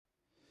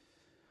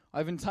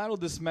I've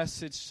entitled this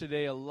message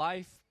today, A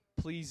Life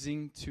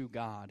Pleasing to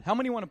God. How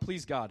many want to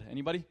please God?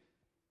 Anybody?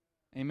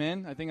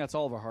 Amen? I think that's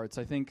all of our hearts.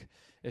 I think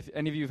if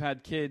any of you have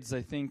had kids,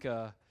 I think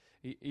I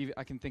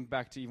can think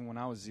back to even when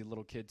I was a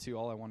little kid too.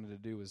 All I wanted to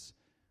do was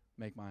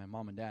make my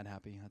mom and dad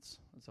happy. That's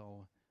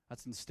all.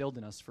 That's instilled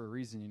in us for a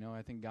reason, you know.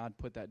 I think God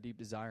put that deep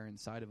desire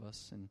inside of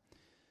us. And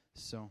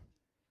so,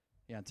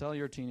 yeah, until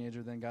you're a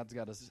teenager, then God's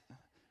got to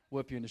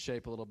whip you into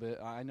shape a little bit.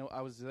 I know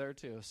I was there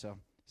too, so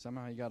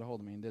somehow he got a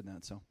hold of me and did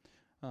that, so.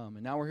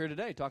 And now we're here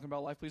today talking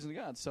about life pleasing to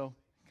God, so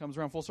it comes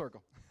around full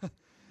circle.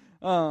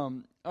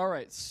 All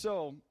right,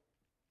 so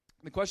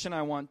the question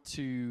that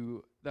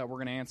we're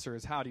going to answer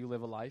is, how do you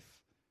live a life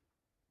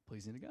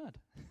pleasing to God?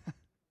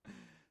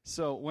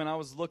 So when I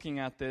was looking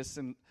at this,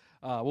 and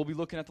we'll be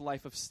looking at the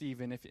life of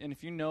Stephen,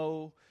 if you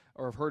know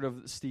or have heard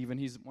of Stephen,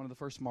 he's one of the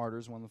first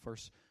martyrs, one of the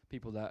first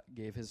people that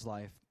gave his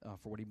life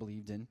for what he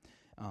believed in.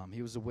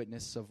 He was a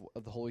witness of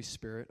the Holy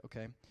Spirit,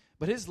 okay?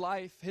 But his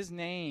life, his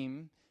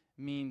name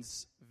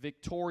means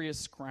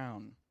victorious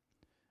crown.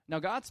 Now,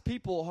 God's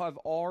people have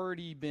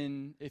already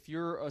been, if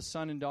you're a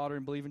son and daughter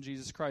and believe in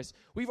Jesus Christ,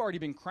 we've already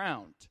been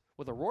crowned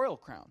with a royal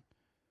crown.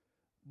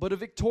 But a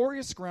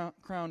victorious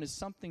crown is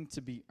something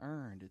to be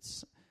earned.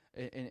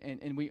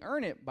 And we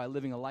earn it by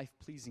living a life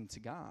pleasing to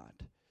God.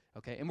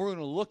 Okay, and we're going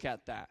to look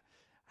at that,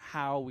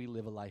 how we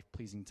live a life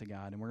pleasing to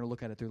God. And we're going to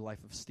look at it through the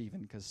life of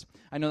Stephen, because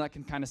I know that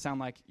can kind of sound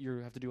like you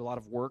have to do a lot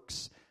of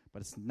works,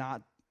 but it's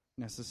not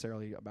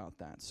necessarily about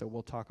that. So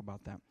we'll talk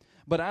about that.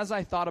 But as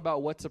I thought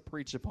about what to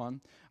preach upon,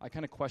 I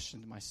kind of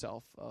questioned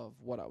myself of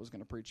what I was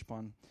going to preach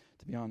upon,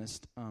 to be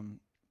honest.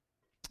 I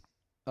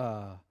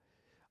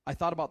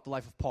thought about the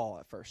life of Paul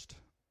at first.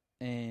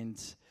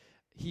 And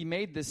he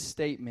made this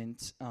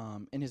statement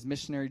in his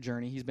missionary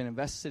journey. He's been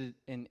invested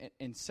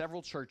in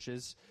several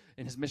churches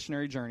in his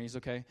missionary journeys,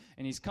 okay?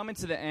 And he's coming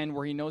to the end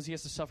where he knows he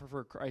has to suffer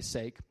for Christ's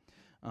sake.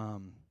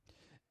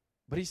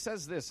 But he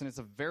says this, and it's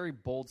a very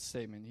bold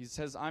statement. He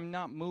says, I'm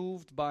not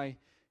moved by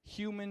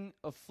human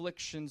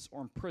afflictions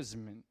or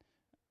imprisonment.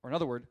 Or in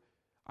other words,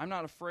 I'm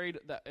not afraid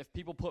that if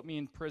people put me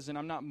in prison,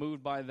 I'm not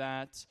moved by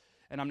that.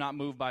 And I'm not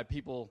moved by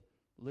people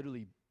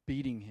literally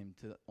beating him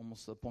to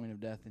almost the point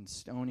of death and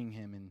stoning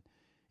him. And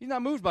he's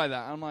not moved by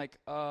that. I'm like,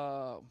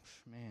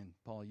 man,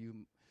 Paul, you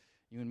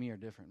and me are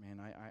different,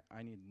 man.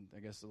 I need, I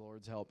guess, the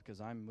Lord's help,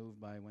 because I'm moved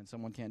by when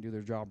someone can't do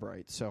their job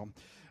right. So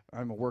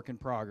I'm a work in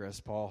progress,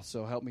 Paul.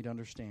 So help me to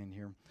understand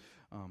here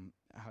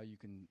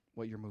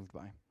what you're moved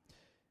by.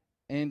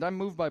 And I'm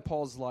moved by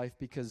Paul's life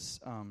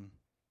because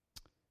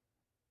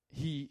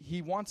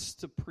he wants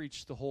to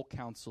preach the whole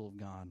counsel of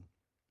God.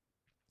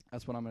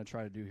 That's what I'm going to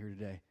try to do here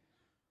today.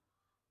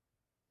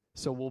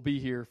 So we'll be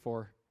here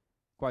for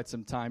quite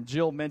some time.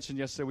 Jill mentioned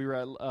yesterday, we were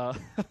at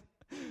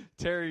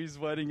Terry's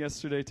wedding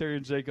yesterday, Terry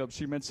and Jacob.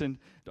 She mentioned,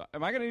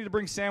 am I going to need to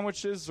bring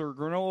sandwiches or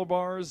granola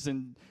bars?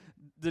 And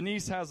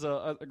Denise has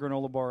a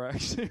granola bar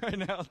actually right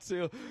now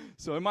too.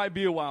 So it might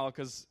be a while,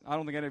 because I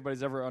don't think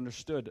anybody's ever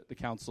understood the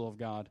counsel of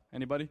God.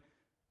 Anybody?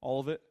 All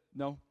of it?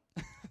 No?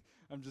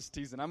 I'm just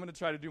teasing. I'm going to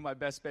try to do my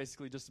best,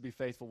 basically, just to be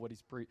faithful what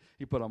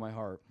he put on my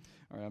heart.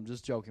 All right, I'm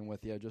just joking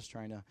with you, just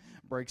trying to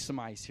break some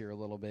ice here a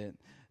little bit,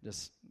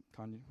 just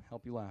kind of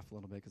help you laugh a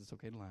little bit, because it's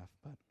okay to laugh.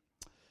 But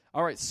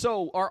all right,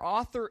 so our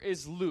author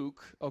is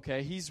Luke.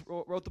 Okay, he's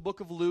wrote the book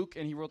of Luke,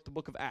 and he wrote the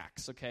book of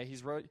Acts. Okay,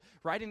 he's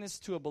writing this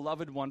to a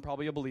beloved one,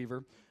 probably a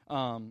believer,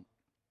 and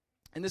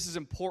this is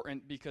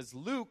important because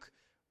Luke,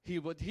 he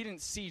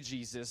didn't see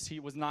Jesus. He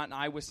was not an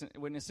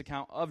eyewitness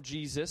account of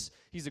Jesus.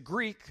 He's a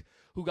Greek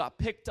who got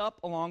picked up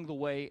along the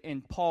way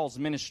in Paul's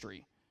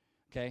ministry.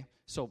 Okay,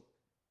 so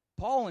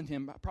Paul and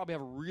him probably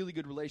have a really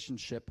good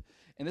relationship,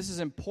 and this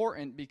is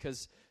important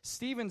because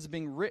Stephen's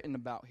being written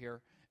about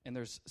here, and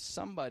there's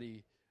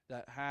somebody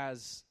that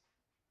has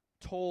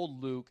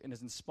told Luke and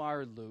has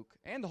inspired Luke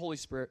and the Holy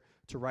Spirit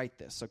to write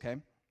this, okay?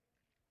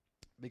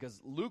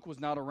 Because Luke was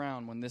not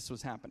around when this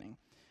was happening,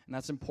 and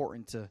that's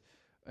important to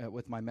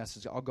with my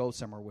message. I'll go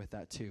somewhere with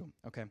that too,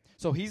 okay?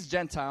 So he's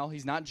Gentile,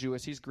 he's not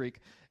Jewish, he's Greek,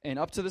 and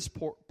up to this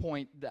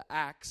point, the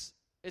Acts,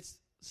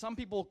 some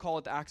people call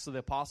it the Acts of the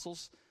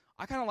Apostles.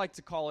 I kind of like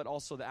to call it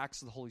also the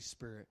Acts of the Holy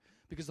Spirit,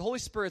 because the Holy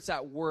Spirit's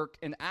at work,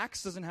 and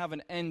Acts doesn't have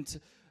an end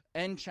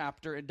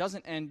chapter. It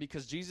doesn't end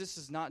because Jesus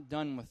is not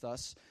done with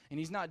us, and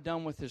he's not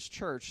done with his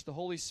church. The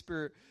Holy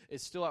Spirit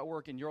is still at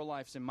work in your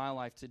lives and my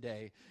life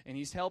today, and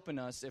he's helping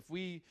us. If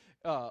we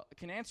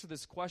can answer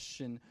this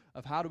question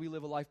of how do we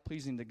live a life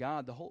pleasing to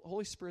God, the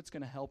Holy Spirit's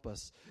going to help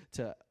us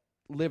to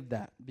live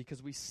that,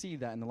 because we see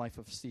that in the life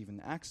of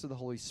Stephen. Acts of the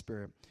Holy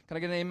Spirit. Can I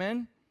get an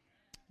amen?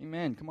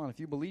 Amen. Come on, if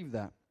you believe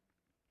that.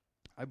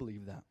 I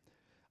believe that.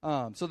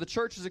 So the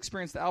church has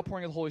experienced the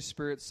outpouring of the Holy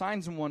Spirit,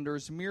 signs and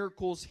wonders,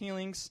 miracles,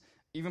 healings,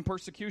 even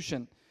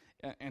persecution.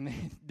 And they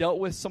dealt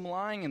with some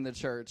lying in the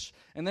church,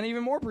 and then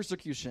even more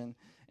persecution.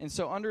 And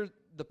so under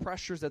the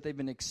pressures that they've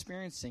been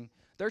experiencing,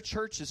 their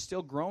church is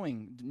still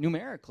growing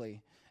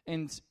numerically.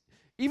 And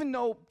even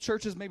though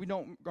churches maybe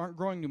aren't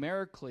growing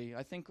numerically,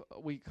 I think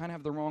we kind of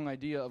have the wrong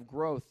idea of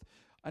growth.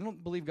 I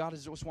don't believe God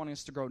is just wanting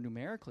us to grow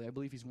numerically. I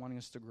believe he's wanting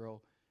us to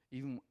grow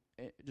even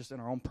just in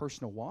our own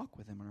personal walk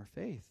with him in our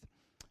faith.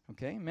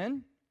 Okay,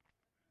 amen?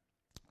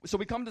 So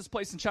we come to this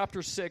place in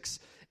chapter 6,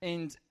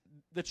 and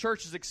the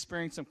church is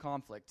experiencing some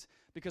conflict.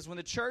 Because when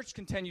the church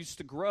continues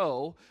to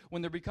grow,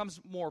 when there becomes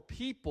more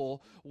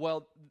people,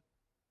 well,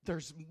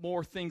 there's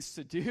more things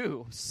to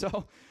do.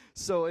 So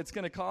it's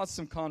going to cause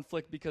some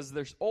conflict because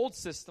their old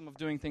system of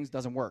doing things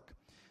doesn't work.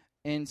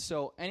 And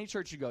so any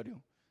church you go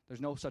to,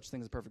 there's no such thing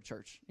as a perfect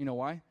church. You know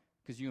why?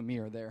 Because you and me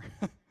are there.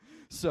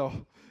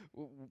 So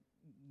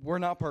we're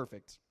not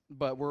perfect,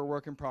 but we're a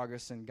work in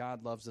progress, and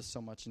God loves us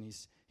so much, and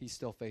he's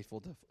still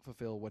faithful to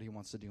fulfill what he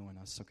wants to do in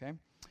us, okay?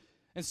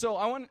 And so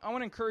I want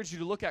to encourage you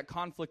to look at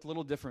conflict a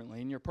little differently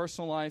in your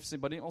personal lives,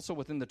 but also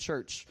within the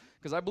church,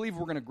 because I believe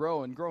we're going to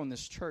grow in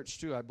this church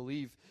too. I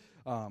believe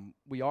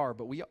we are,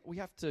 but we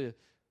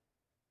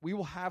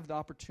will have the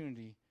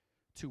opportunity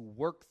to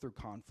work through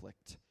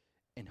conflict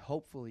and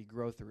hopefully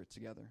grow through it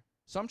together.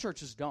 Some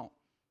churches don't,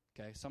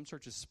 okay? Some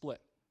churches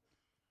split.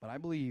 But I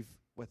believe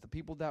with the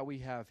people that we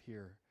have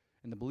here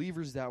and the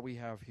believers that we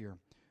have here,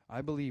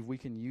 I believe we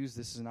can use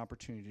this as an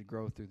opportunity to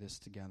grow through this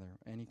together.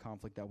 Any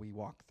conflict that we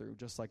walk through,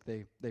 just like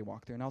they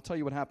walk through. And I'll tell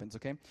you what happens,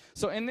 okay?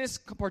 So in this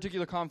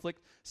particular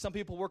conflict, some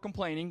people were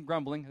complaining,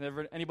 grumbling.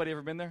 Anybody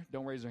ever been there?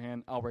 Don't raise your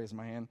hand. I'll raise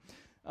my hand.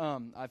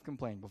 I've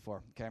complained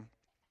before, okay?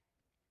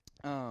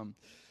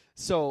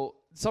 So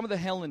some of the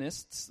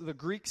Hellenists, the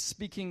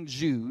Greek-speaking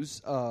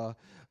Jews,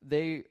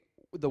 the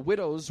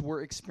widows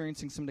were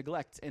experiencing some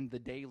neglect in the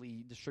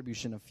daily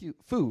distribution of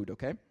food,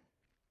 okay?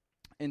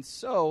 And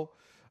so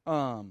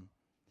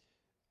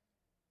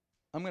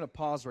I'm going to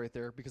pause right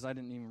there because I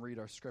didn't even read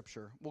our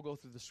scripture. We'll go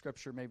through the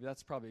scripture. Maybe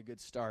that's probably a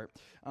good start.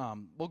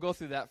 We'll go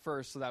through that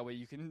first so that way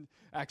you can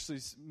actually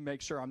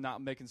make sure I'm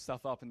not making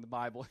stuff up in the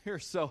Bible here.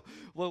 So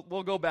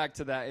we'll go back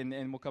to that,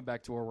 and we'll come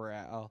back to where we're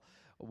at.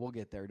 We'll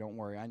get there. Don't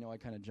worry. I know I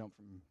kind of jump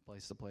from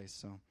place to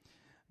place,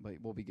 but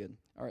we'll be good.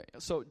 All right,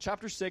 so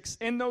chapter 6.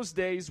 In those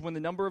days when the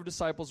number of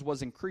disciples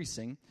was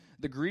increasing,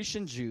 the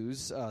Grecian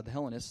Jews, the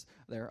Hellenists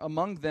there,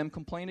 among them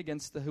complained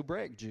against the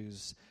Hebraic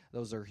Jews,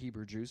 those are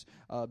Hebrew Jews,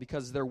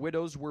 because their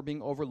widows were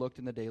being overlooked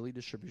in the daily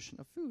distribution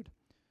of food.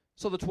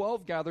 So the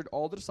 12 gathered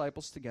all the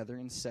disciples together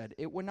and said,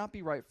 "It would not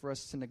be right for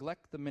us to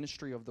neglect the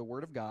ministry of the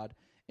word of God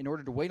in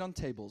order to wait on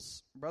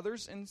tables.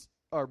 Brothers,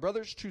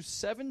 choose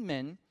 7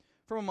 men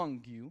from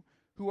among you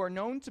who are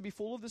known to be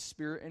full of the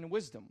Spirit and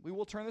wisdom. We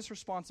will turn this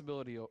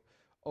responsibility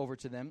over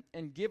to them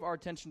and give our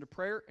attention to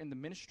prayer and the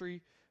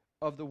ministry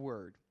of the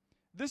word."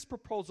 This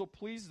proposal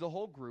pleased the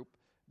whole group.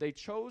 They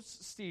chose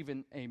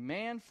Stephen, a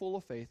man full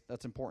of faith.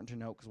 That's important to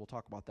note because we'll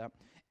talk about that.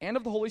 And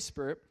of the Holy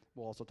Spirit.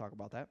 We'll also talk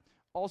about that.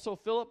 Also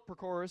Philip,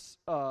 Prochorus,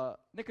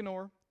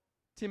 Nicanor,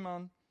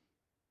 Timon,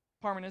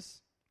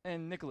 Parmenas,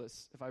 and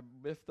Nicholas.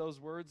 If those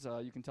words,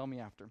 you can tell me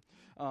after.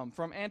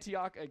 From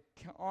Antioch, a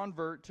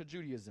convert to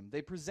Judaism.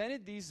 They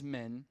presented these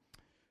men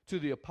to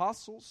the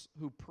apostles,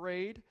 who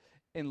prayed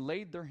and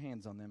laid their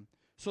hands on them.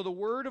 So the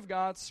word of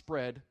God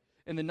spread,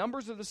 and the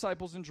numbers of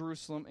disciples in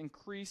Jerusalem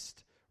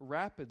increased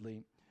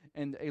rapidly,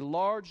 and a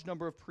large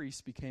number of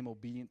priests became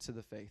obedient to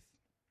the faith.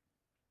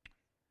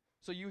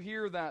 So you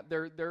hear that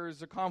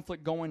there's a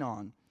conflict going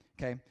on,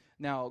 okay?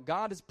 Now,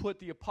 God has put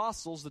the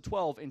apostles, the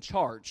 12, in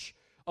charge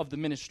of the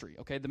ministry,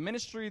 okay? The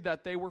ministry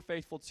that they were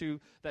faithful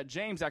to, that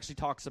James actually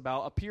talks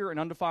about, a pure and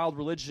undefiled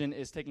religion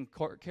is taking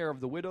care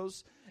of the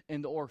widows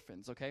and the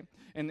orphans, okay?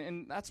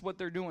 And that's what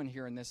they're doing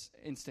here in this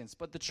instance.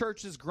 But the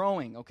church is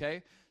growing,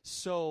 okay?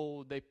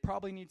 So they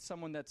probably need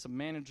someone that's a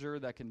manager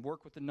that can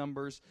work with the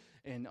numbers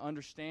and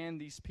understand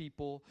these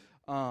people.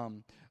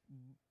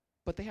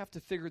 But they have to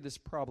figure this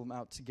problem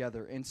out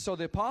together. And so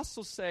the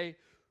apostles say,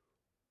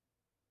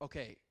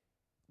 okay,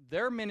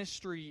 their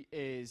ministry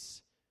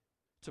is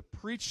to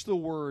preach the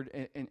word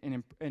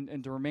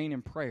and to remain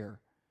in prayer.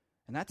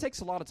 And that takes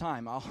a lot of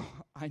time.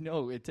 I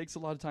know it takes a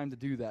lot of time to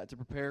do that, to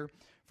prepare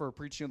for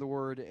preaching of the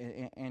word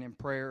and in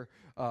prayer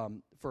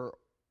for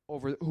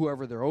over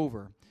whoever they're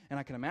over. And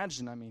I can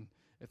imagine,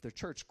 if their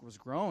church was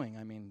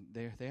growing,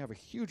 they have a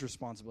huge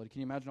responsibility.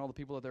 Can you imagine all the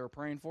people that they were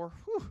praying for?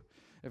 Whew,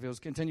 if it was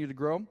continue to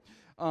grow.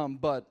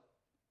 But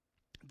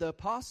the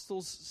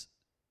apostles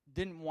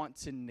didn't want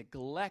to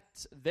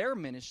neglect their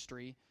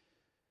ministry,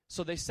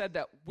 so they said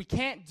that we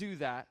can't do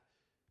that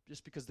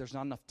just because there's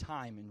not enough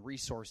time and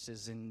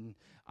resources. And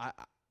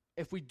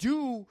if we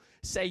do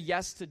say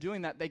yes to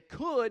doing that, they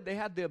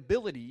had the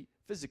ability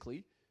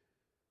physically,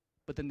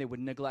 but then they would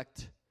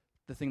neglect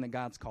the thing that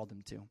God's called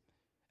them to.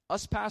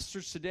 Us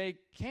pastors today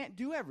can't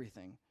do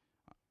everything.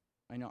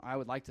 I know I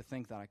would like to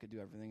think that I could do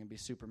everything and be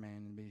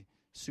Superman and be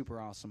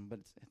super awesome, but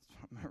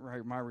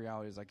my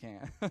reality is I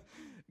can't.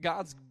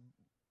 God's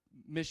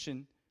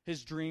mission,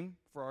 his dream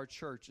for our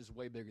church is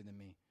way bigger than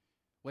me.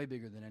 Way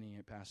bigger than any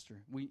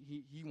pastor.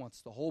 He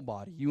wants the whole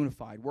body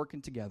unified,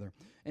 working together.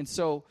 And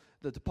so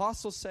the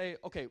apostles say,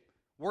 okay,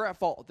 we're at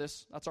fault with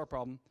this. That's our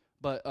problem.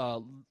 But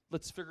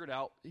let's figure it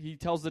out. He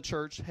tells the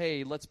church,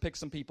 hey, let's pick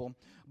some people.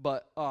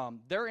 But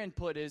their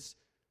input is,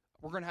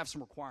 we're going to have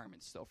some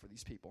requirements, though, for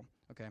these people.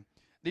 Okay,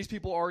 these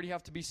people already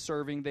have to be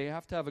serving. They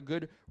have to have a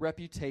good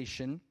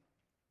reputation.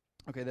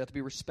 Okay, they have to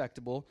be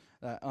respectable.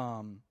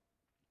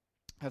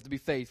 have to be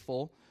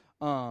faithful.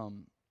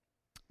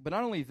 But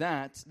not only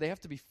that, they have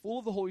to be full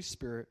of the Holy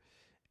Spirit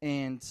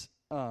and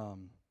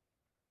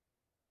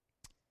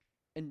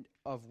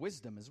of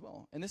wisdom as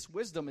well. And this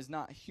wisdom is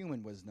not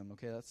human wisdom,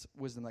 okay? That's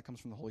wisdom that comes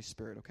from the Holy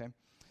Spirit, okay?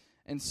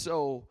 And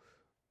so,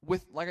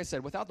 like I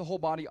said, without the whole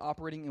body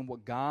operating in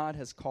what God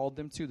has called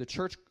them to, the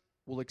church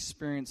will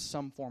experience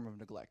some form of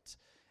neglect.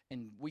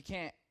 And we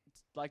can't,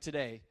 like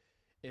today,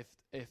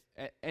 if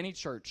any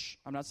church,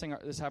 I'm not saying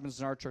this happens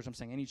in our church, I'm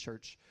saying any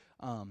church,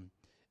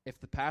 if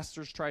the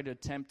pastors try to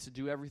attempt to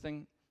do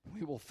everything,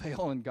 we will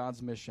fail in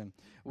God's mission.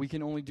 We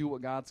can only do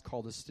what God's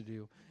called us to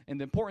do. And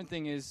the important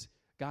thing is,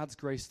 God's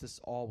graced us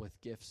all with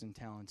gifts and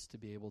talents to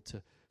be able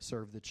to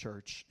serve the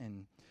church.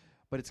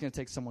 But it's going to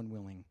take someone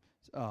willing.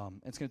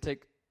 It's going to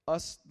take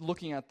us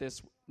looking at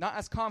this, not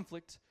as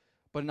conflict,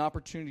 but an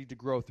opportunity to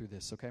grow through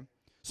this, okay?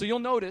 So you'll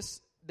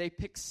notice they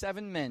pick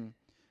 7 men,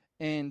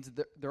 and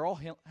they're all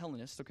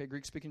Hellenists, okay,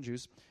 Greek-speaking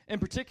Jews. In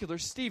particular,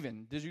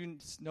 Stephen. Did you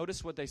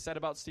notice what they said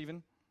about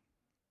Stephen?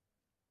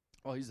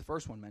 Well, he's the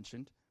first one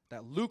mentioned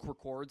that Luke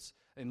records,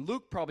 and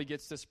Luke probably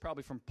gets this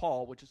from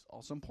Paul, which is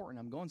also important.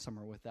 I'm going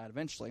somewhere with that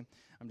eventually.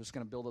 I'm just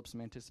going to build up some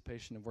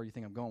anticipation of where you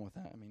think I'm going with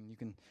that. I mean,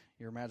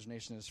 your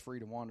imagination is free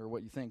to wander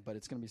what you think, but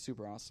it's going to be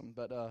super awesome.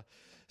 But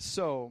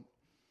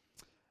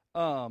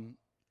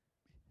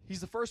he's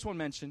the first one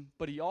mentioned,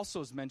 but he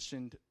also is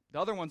mentioned. The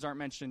other ones aren't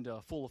mentioned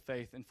full of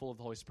faith and full of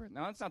the Holy Spirit.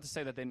 Now, that's not to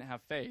say that they didn't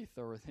have faith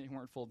or they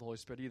weren't full of the Holy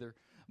Spirit either.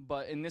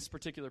 But in this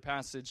particular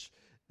passage,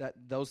 that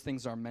those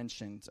things are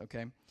mentioned,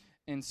 okay?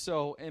 And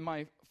so, in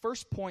my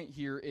first point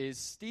here is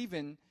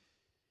Stephen,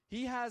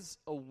 he has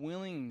a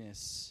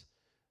willingness,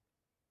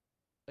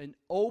 an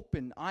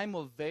open, I'm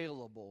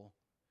available.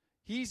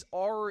 He's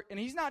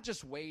not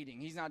just waiting.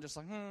 He's not just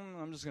like,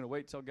 I'm just going to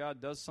wait till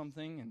God does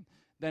something and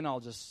then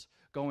I'll just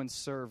go and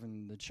serve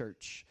in the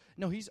church.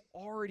 No, he's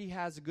already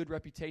has a good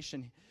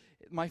reputation.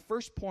 My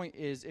first point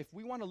is, if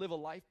we want to live a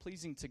life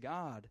pleasing to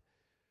God,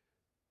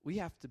 we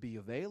have to be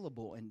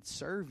available and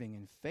serving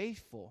and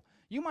faithful.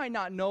 You might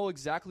not know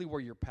exactly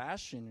where your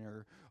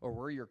passion or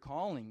where your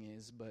calling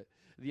is, but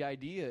the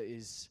idea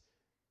is,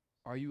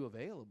 are you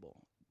available?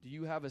 Do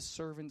you have a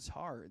servant's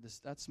heart?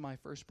 That's my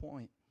first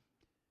point.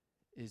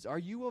 Is, are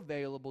you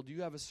available? Do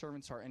you have a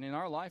servant's heart? And in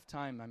our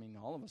lifetime, I mean,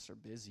 all of us are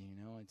busy,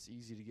 It's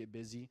easy to get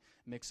busy,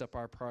 mix up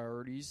our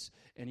priorities,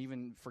 and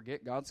even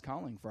forget God's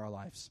calling for our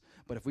lives.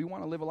 But if we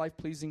want to live a life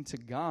pleasing to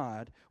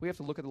God, we have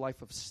to look at the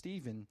life of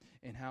Stephen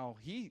and how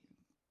he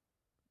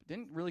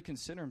didn't really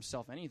consider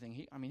himself anything.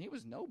 He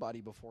was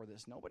nobody before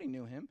this. Nobody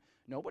knew him.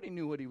 Nobody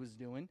knew what he was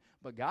doing,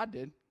 but God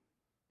did.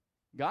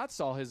 God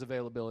saw his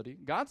availability.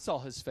 God saw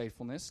his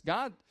faithfulness.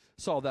 God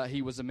saw that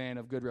he was a man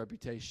of good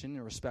reputation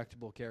and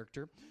respectable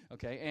character.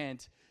 Okay,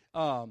 and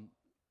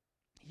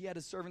he had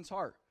a servant's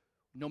heart.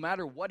 No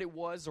matter what it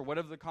was or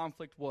whatever the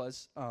conflict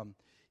was,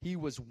 he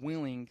was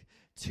willing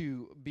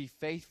to be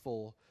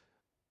faithful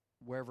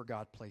wherever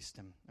God placed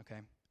him. Okay,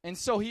 and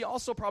so he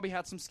also probably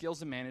had some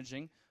skills in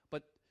managing,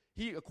 but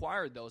he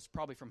acquired those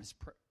probably from his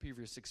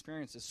previous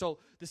experiences. So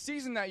the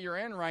season that you're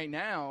in right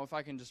now, if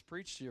I can just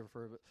preach to you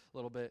for a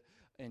little bit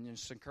and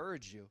just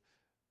encourage you,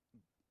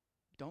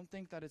 don't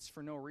think that it's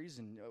for no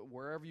reason.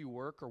 Wherever you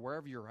work or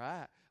wherever you're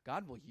at,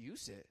 God will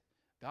use it.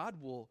 God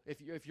will,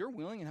 if you're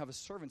willing and have a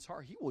servant's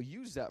heart, he will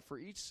use that for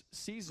each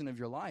season of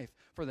your life.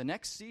 For the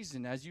next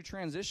season, as you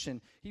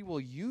transition, he will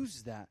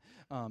use that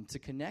to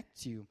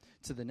connect you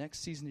to the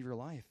next season of your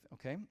life,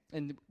 okay?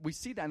 And we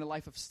see that in the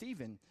life of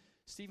Stephen.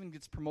 Stephen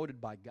gets promoted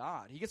by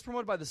God. He gets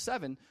promoted by the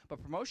 7,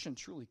 but promotion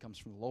truly comes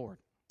from the Lord,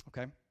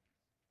 okay?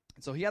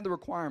 And so he had the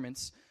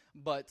requirements,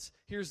 but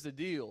here's the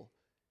deal.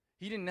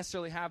 He didn't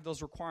necessarily have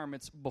those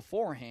requirements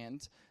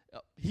beforehand.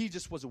 He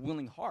just was a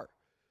willing heart.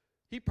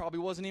 He probably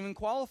wasn't even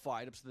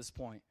qualified up to this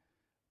point.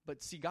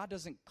 But see, God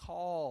doesn't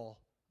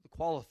call the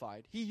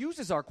qualified. He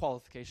uses our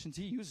qualifications.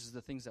 He uses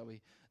the things that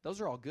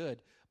those are all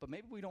good. But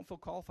maybe we don't feel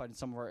qualified in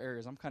some of our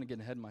areas. I'm kind of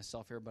getting ahead of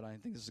myself here, but I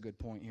think this is a good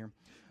point here.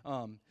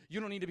 You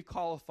don't need to be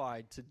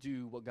qualified to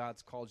do what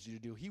God's called you to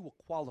do. He will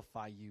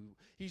qualify you.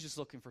 He's just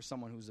looking for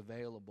someone who's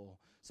available,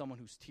 someone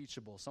who's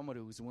teachable, someone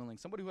who's willing,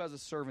 somebody who has a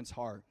servant's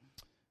heart.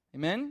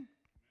 Amen?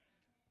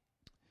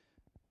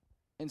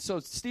 And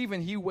so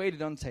Stephen, he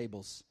waited on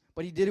tables,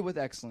 but he did it with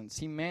excellence.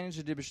 He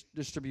managed the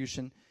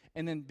distribution,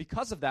 and then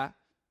because of that,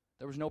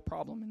 there was no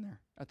problem in there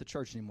at the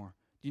church anymore.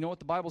 Do you know what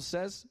the Bible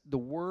says? The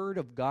word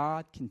of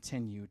God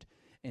continued,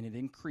 and it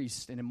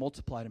increased, and it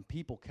multiplied, and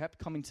people kept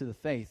coming to the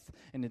faith.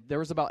 And there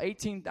was about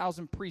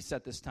 18,000 priests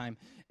at this time,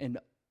 and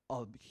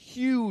a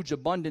huge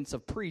abundance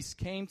of priests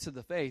came to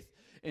the faith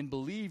and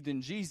believed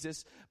in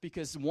Jesus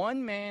because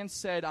one man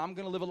said, I'm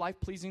going to live a life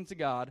pleasing to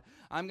God.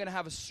 I'm going to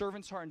have a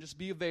servant's heart and just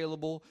be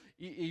available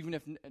even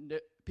if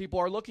people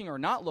are looking or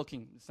not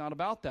looking. It's not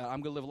about that.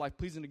 I'm going to live a life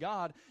pleasing to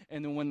God,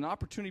 and then when an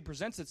opportunity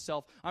presents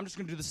itself, I'm just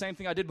going to do the same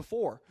thing I did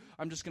before.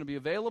 I'm just going to be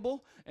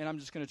available, and I'm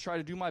just going to try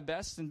to do my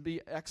best and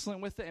be excellent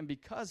with it. And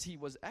because he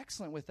was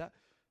excellent with that,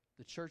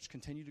 the church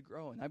continued to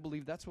grow. And I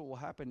believe that's what will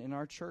happen in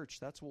our church.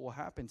 That's what will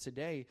happen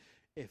today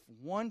if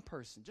one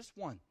person, just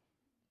one,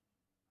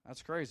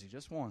 that's crazy,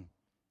 just one,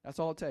 That's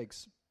all it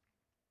takes.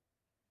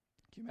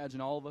 Can you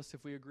imagine all of us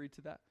if we agreed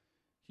to that?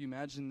 Can you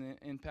imagine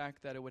the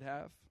impact that it would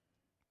have?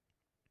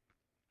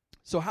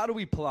 So how do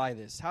we apply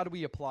this? How do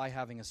we apply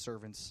having a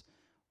servant's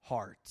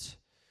heart?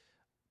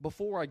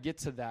 Before I get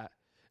to that,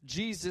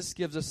 Jesus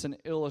gives us an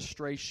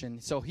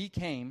illustration. So he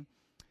came,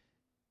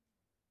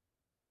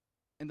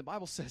 and the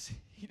Bible says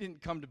he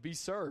didn't come to be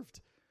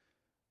served.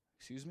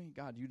 Excuse me?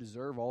 God, you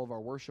deserve all of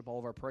our worship, all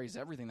of our praise,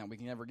 everything that we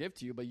can ever give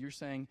to you, but you're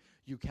saying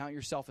you count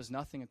yourself as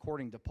nothing,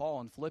 according to Paul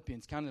in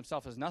Philippians, counted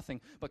himself as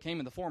nothing, but came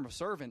in the form of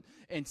servant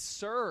and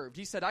served.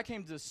 He said, I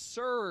came to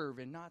serve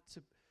and not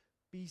to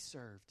be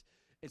served.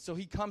 And so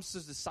he comes to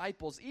his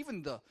disciples,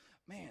 even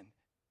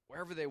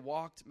wherever they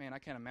walked, I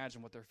can't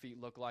imagine what their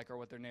feet look like or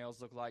what their nails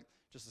look like.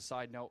 Just a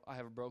side note, I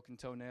have a broken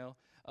toenail.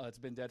 It's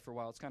been dead for a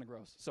while. It's kind of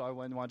gross. So I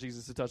wouldn't want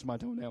Jesus to touch my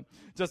toenail.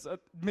 Just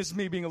miss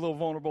me being a little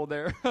vulnerable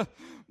there.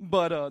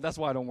 But that's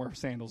why I don't wear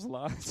sandals a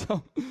lot.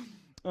 So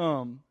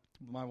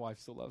my wife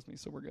still loves me,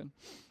 so we're good.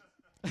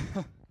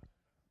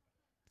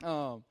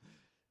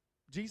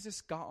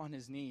 Jesus got on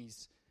his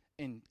knees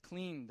and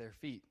cleaned their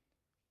feet.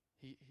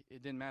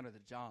 It didn't matter the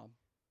job.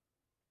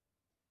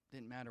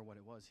 Didn't matter what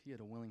it was. He had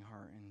a willing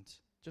heart, and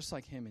just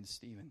like him and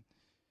Stephen.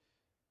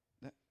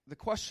 The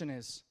question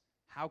is,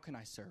 how can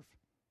I serve?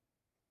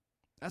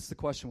 That's the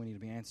question we need to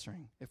be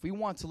answering. If we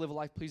want to live a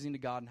life pleasing to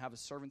God and have a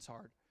servant's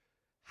heart,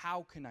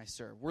 how can I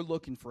serve? We're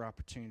looking for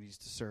opportunities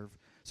to serve.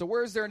 So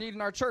where is there a need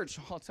in our church?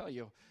 I'll tell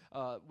you.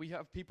 We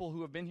have people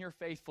who have been here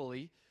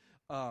faithfully,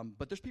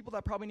 but there's people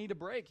that probably need a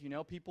break,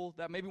 people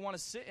that maybe want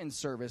to sit in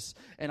service.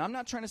 And I'm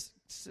not trying to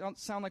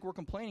sound like we're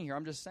complaining here.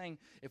 I'm just saying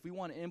if we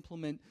want to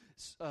implement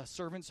a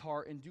servant's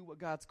heart and do what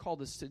God's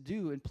called us to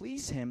do and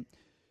please him,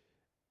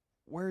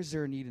 where is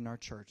there a need in our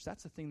church?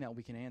 That's the thing that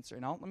we can answer.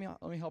 And let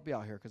me help you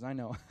out here because I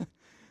know.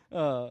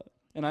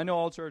 And I know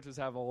all churches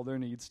have all their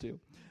needs too.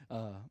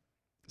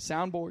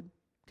 Soundboard,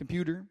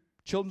 computer,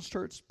 children's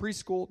church,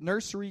 preschool,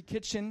 nursery,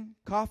 kitchen,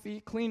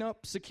 coffee,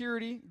 cleanup,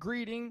 security,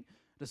 greeting,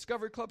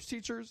 Discovery Clubs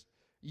teachers,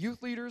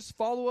 youth leaders,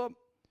 follow-up,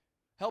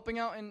 helping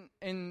out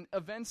in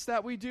events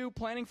that we do,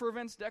 planning for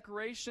events,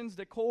 decorations,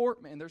 decor.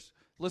 Man, the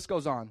list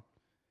goes on.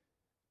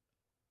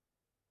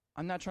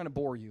 I'm not trying to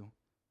bore you.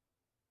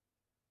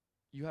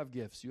 You have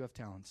gifts, you have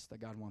talents that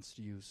God wants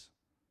to use.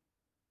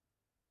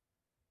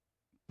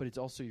 But it's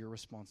also your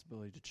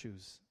responsibility to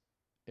choose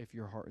if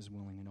your heart is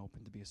willing and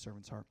open to be a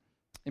servant's heart.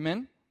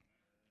 Amen?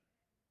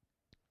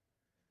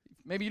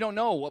 Maybe you don't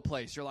know what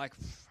place. You're like,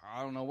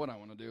 I don't know what I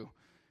want to do.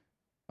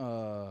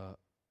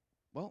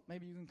 Well,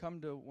 maybe you can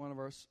come to one of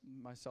us,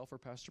 myself or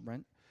Pastor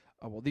Brent.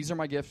 Well, these are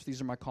my gifts.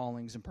 These are my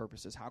callings and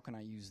purposes. How can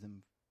I use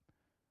them?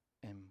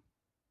 And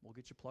we'll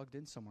get you plugged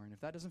in somewhere. And if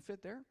that doesn't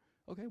fit there,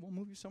 okay, we'll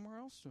move you somewhere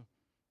else. So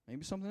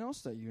maybe something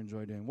else that you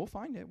enjoy doing. We'll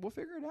find it. We'll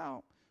figure it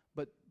out.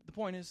 But the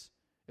point is,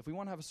 if we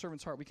want to have a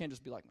servant's heart, we can't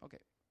just be like, okay,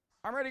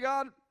 I'm ready,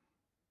 God.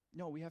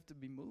 No, we have to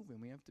be moving.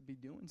 We have to be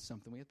doing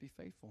something. We have to be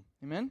faithful.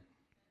 Amen?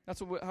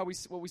 That's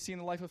what we see in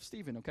the life of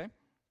Stephen, okay?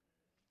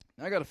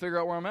 Now I got to figure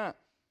out where I'm at.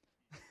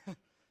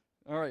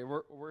 All right,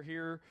 we're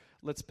here.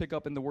 Let's pick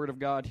up in the Word of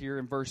God here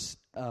in verse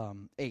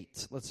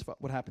 8. Let's see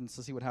what happens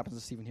to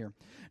Stephen here.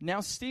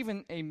 Now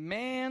Stephen, a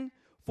man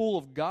full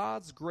of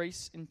God's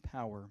grace and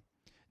power,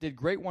 did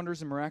great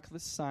wonders and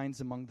miraculous signs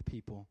among the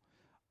people.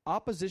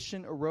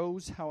 Opposition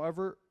arose,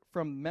 however,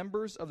 from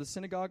members of the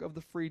synagogue of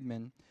the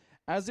freedmen,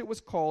 as it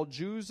was called,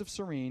 Jews of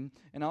Cyrene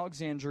and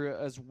Alexandria,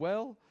 as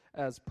well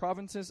as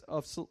provinces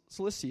of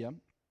Cilicia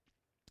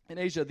and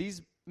Asia.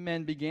 These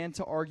men began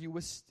to argue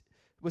with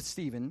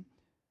Stephen,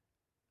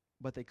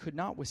 but they could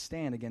not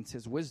withstand against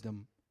his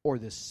wisdom or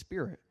the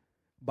Spirit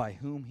by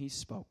whom he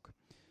spoke.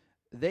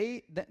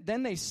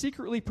 Then they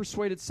secretly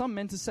persuaded some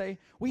men to say,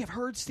 we have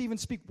heard Stephen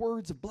speak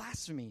words of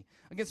blasphemy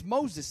against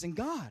Moses and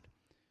God.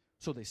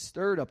 So they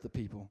stirred up the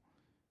people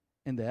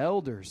and the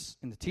elders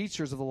and the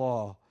teachers of the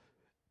law.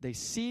 They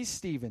seized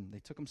Stephen, they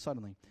took him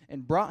suddenly,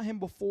 and brought him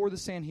before the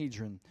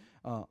Sanhedrin.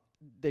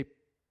 They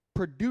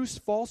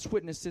produced false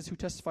witnesses who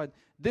testified,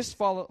 this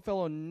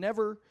fellow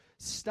never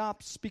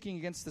stopped speaking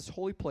against this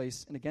holy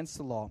place and against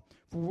the law.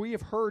 For we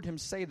have heard him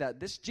say that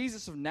this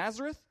Jesus of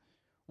Nazareth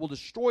will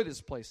destroy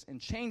this place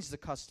and change the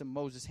custom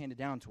Moses handed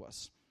down to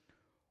us.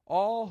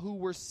 All who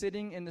were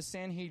sitting in the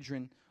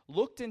Sanhedrin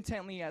looked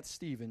intently at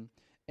Stephen,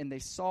 and they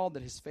saw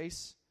that his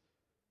face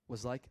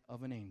was like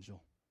of an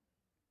angel.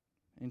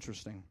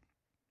 Interesting.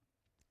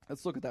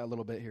 Let's look at that a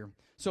little bit here.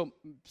 So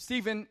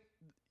Stephen,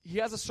 he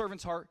has a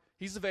servant's heart.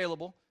 He's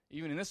available,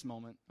 even in this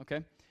moment,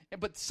 okay?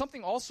 But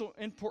something also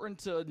important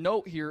to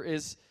note here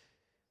is,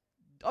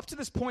 up to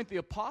this point, the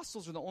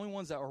apostles are the only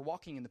ones that are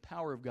walking in the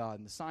power of God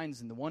and the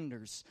signs and the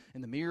wonders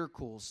and the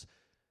miracles.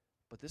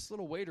 But this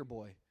little waiter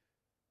boy,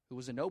 who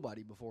was a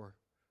nobody before,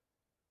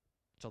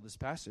 till this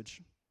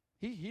passage,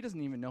 he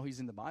doesn't even know he's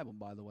in the Bible,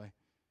 by the way.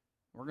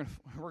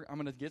 I'm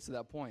gonna get to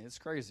that point. It's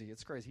crazy.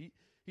 It's crazy.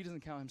 He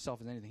doesn't count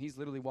himself as anything. He's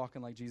literally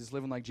walking like Jesus,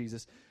 living like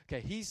Jesus.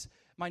 Okay,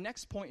 my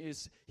next point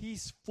is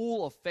he's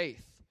full of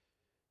faith.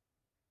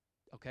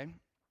 Okay?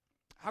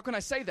 How can I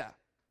say that?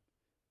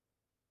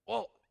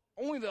 Well,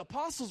 only the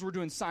apostles were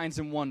doing signs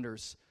and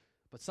wonders.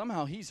 But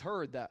somehow he's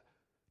heard that,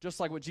 just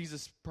like what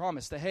Jesus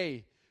promised, that,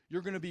 hey,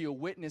 you're going to be a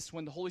witness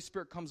when the Holy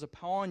Spirit comes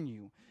upon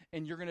you,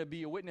 and you're going to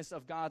be a witness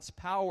of God's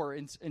power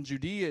in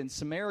Judea and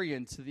Samaria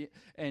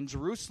and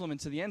Jerusalem and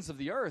to the ends of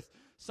the earth.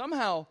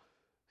 Somehow,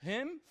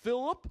 him,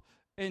 Philip,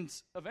 and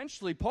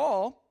eventually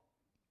Paul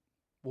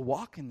will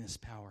walk in this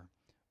power.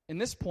 In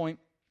this point,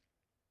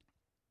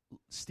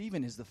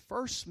 Stephen is the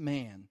first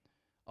man,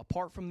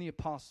 apart from the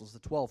apostles, the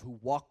 12, who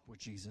walked with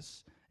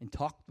Jesus and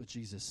talked with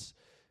Jesus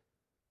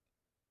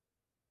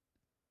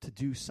to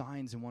do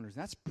signs and wonders.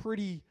 And that's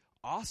pretty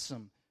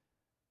awesome.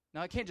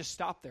 Now, I can't just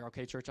stop there,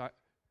 okay, church?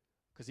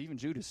 Because even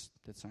Judas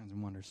did signs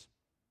and wonders.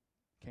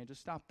 Can't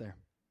just stop there,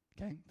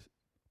 okay?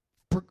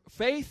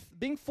 Faith,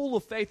 being full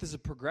of faith is a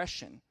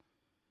progression.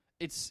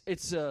 It's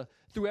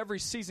through every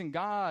season,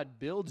 God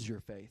builds your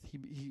faith.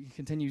 He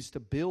continues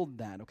to build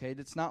that, okay?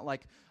 It's not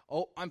like,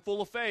 oh, I'm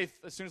full of faith.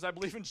 As soon as I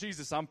believe in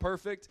Jesus, I'm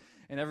perfect,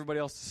 and everybody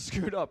else is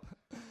screwed up.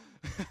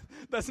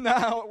 That's not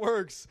how it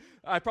works.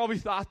 I probably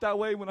thought that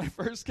way when I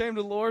first came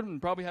to the Lord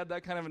and probably had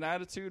that kind of an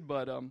attitude,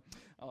 but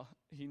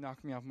he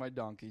knocked me off my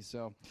donkey.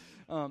 So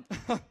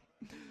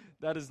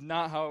that is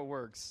not how it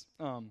works.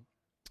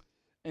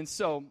 And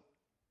so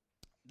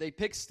they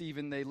picked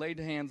Stephen, they laid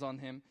hands on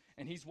him,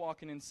 and he's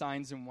walking in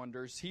signs and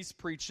wonders. He's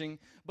preaching,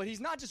 but he's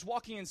not just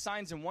walking in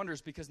signs and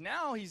wonders because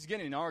now he's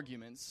getting in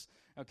arguments,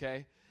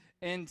 okay?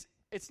 And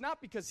it's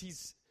not because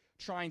he's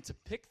trying to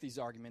pick these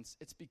arguments.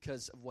 It's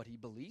because of what he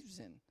believes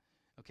in,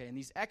 okay? And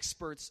these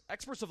experts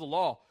of the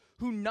law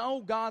who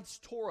know God's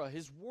Torah,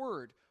 his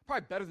word,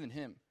 probably better than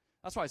him.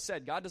 That's why I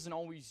said God doesn't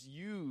always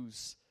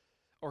use,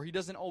 or he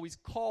doesn't always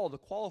call the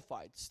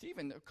qualified.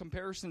 Stephen, in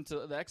comparison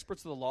to the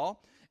experts of the law,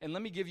 and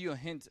let me give you a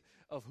hint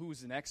of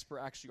who's an expert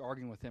actually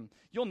arguing with him.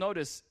 You'll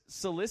notice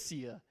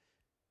Cilicia.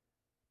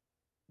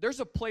 There's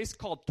a place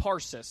called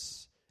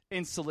Tarsus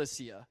in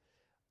Cilicia.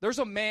 There's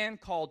a man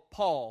called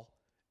Paul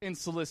in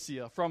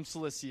Cilicia, from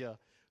Cilicia,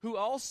 who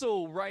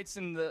also writes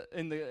in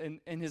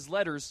his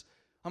letters,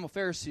 I'm a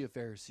Pharisee of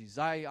Pharisees.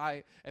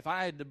 If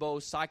I had to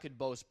boast, I could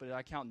boast, but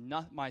I count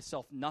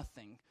myself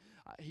nothing.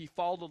 He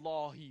followed the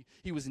law.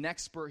 He was an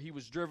expert. He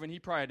was driven. He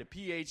probably had a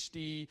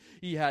PhD.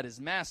 He had his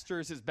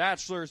master's, his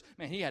bachelor's.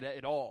 Man, he had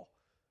it all.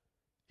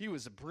 He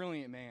was a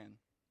brilliant man.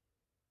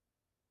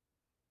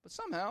 But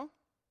somehow,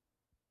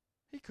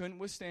 he couldn't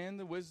withstand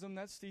the wisdom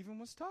that Stephen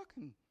was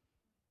talking.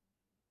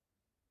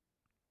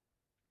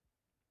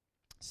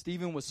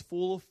 Stephen was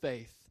full of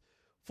faith.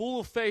 Full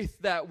of faith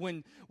that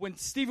when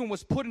Stephen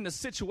was put in a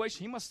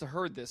situation, he must have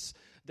heard this,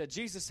 that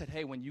Jesus said,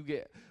 hey, when you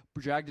get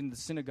dragged into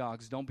the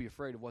synagogues, don't be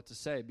afraid of what to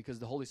say because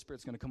the Holy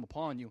Spirit's going to come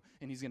upon you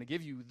and he's going to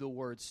give you the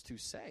words to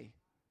say.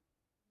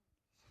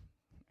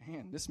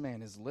 Man, this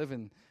man is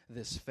living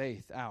this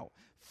faith out.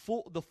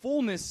 The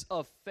fullness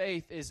of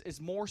faith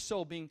is more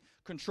so being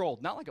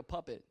controlled, not like a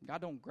puppet. God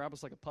don't grab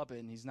us like a puppet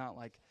and he's not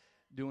like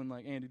doing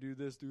like, Andy, do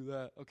this, do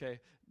that. Okay.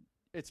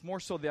 It's more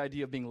so the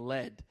idea of being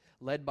led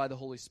by the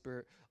Holy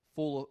Spirit,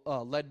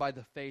 led by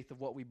the faith of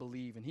what we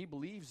believe, and he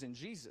believes in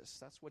Jesus.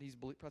 That's what he's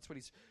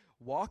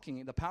walking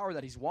in, the power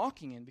that he's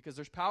walking in, because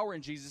there's power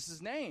in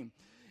Jesus' name.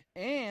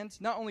 And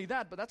not only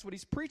that, but that's what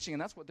he's preaching,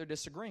 and that's what they're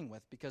disagreeing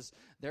with, because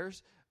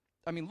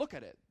look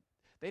at it.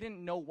 They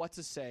didn't know what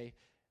to say,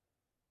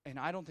 and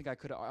I don't think I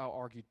could have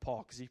out-argued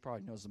Paul, because he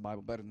probably knows the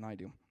Bible better than I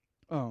do.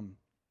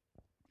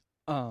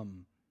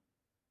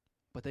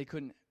 But they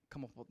couldn't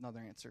come up with another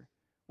answer.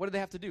 What did they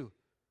have to do?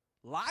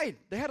 Lied.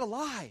 They had to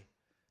lie.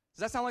 Does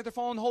that sound like they're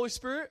following the Holy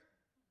Spirit?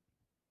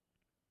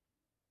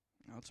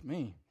 No, it's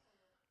me.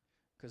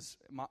 Because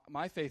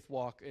my faith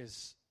walk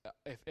is,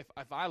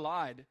 if I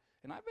lied,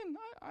 and I've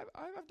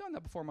done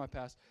that before in my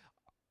past,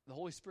 the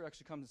Holy Spirit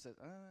actually comes and says,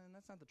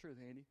 that's not the truth,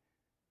 Andy.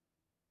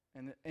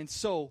 And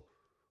so,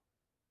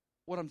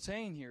 what I'm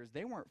saying here is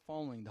they weren't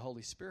following the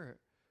Holy Spirit,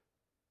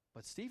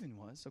 but Stephen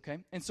was, okay?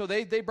 And so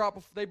they brought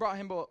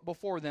him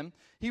before them.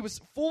 He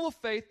was full of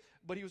faith,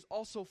 but he was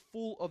also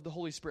full of the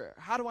Holy Spirit.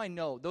 How do I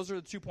know? Those are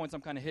the 2 points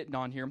I'm kind of hitting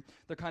on here.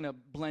 They're kind of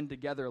blend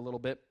together a little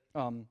bit.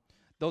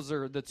 Those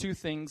are the 2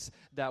 things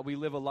that we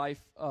live a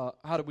life,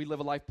 how do we live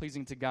a life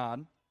pleasing to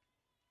God?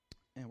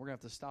 And we're going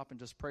to have to stop and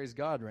just praise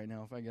God right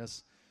now, if I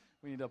guess.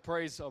 We need a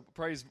praise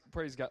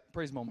God,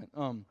 praise moment.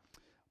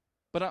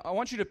 But I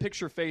want you to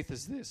picture faith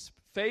as this.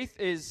 Faith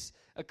is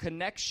a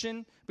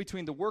connection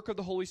between the work of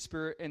the Holy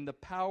Spirit and the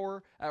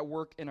power at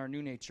work in our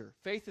new nature.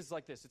 Faith is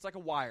like this. It's like a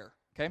wire,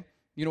 okay?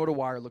 You know what a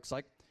wire looks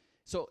like.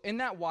 So in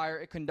that wire,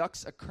 it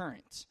conducts a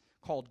current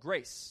called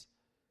grace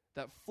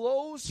that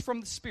flows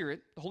from the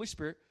Spirit, the Holy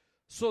Spirit,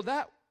 so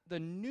that the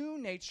new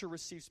nature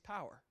receives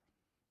power,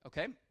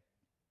 okay?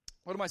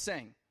 What am I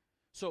saying?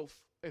 So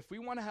if we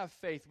want to have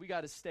faith, we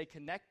got to stay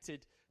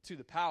connected to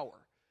the power.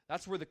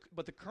 That's where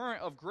the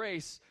current of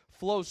grace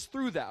flows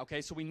through that,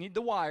 okay? So we need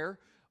the wire,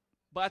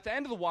 but at the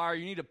end of the wire,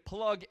 you need to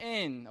plug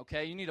in,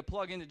 okay? You need to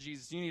plug into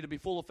Jesus. You need to be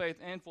full of faith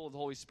and full of the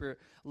Holy Spirit,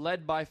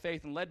 led by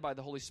faith and led by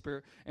the Holy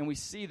Spirit, and we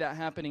see that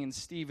happening in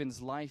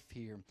Stephen's life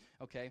here,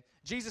 okay?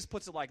 Jesus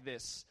puts it like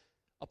this: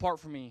 apart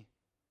from me,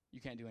 you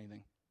can't do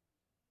anything.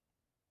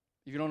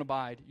 If you don't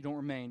abide, you don't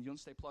remain, you don't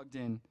stay plugged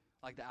in,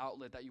 like the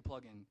outlet that you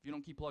plug in. If you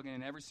don't keep plugging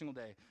in every single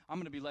day, I'm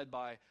going to be led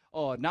by,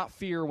 not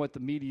fear, what the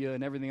media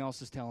and everything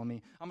else is telling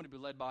me. I'm going to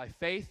be led by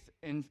faith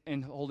and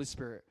Holy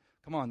Spirit.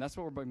 Come on, that's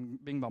what we're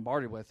being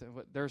bombarded with.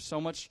 There's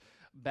so much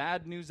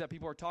bad news that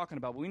people are talking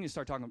about, but we need to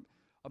start talking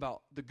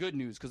about the good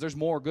news, because there's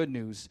more good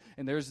news.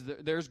 And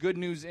there's good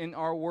news in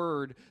our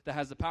word that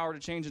has the power to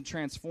change and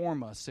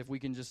transform us if we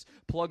can just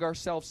plug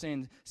ourselves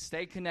in,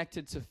 stay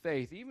connected to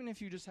faith, even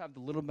if you just have the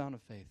little amount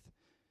of faith.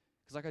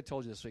 Because like I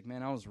told you this week,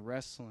 man, I was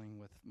wrestling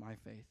with my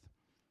faith.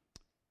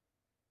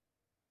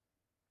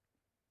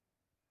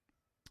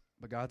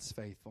 But God's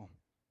faithful.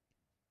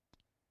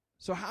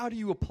 So how do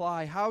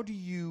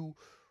you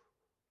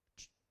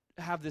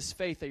have this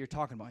faith that you're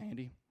talking about,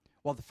 Andy?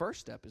 Well, the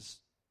first step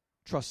is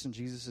trust in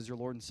Jesus as your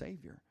Lord and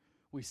Savior.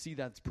 We see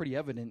that's pretty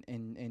evident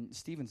in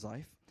Stephen's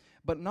life.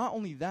 But not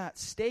only that,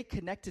 stay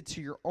connected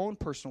to your own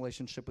personal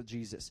relationship with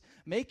Jesus.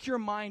 Make your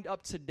mind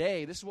up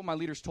today. This is what my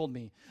leaders told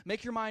me.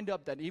 Make your mind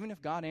up that even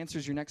if God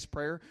answers your next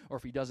prayer, or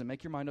if he doesn't,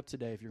 make your mind up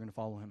today if you're going to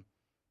follow him.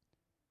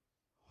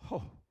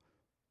 Oh,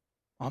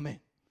 amen.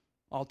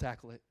 I'll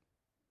tackle it.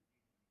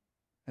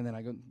 And then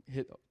I get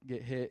hit,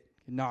 get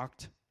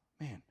knocked.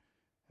 Man,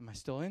 am I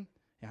still in?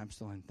 Yeah, I'm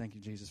still in. Thank you,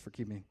 Jesus, for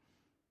keeping me.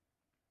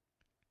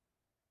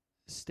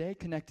 Stay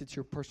connected to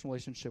your personal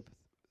relationship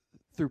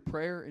through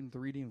prayer and the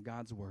reading of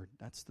God's word.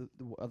 That's the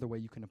other way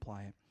you can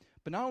apply it.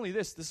 But not only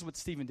this is what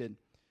Stephen did.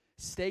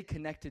 Stay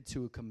connected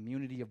to a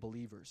community of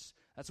believers.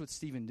 That's what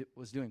Stephen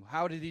was doing.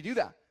 How did he do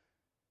that?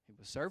 He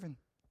was serving.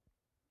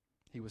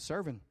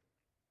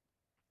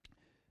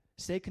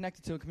 Stay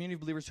connected to a community of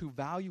believers who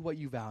value what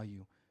you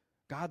value.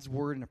 God's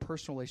word and a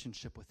personal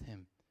relationship with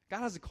him.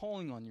 God has a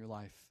calling on your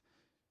life.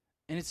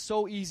 And it's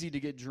so easy to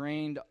get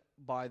drained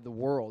by the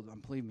world.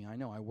 Believe me, I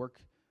know. I work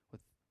with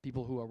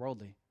people who are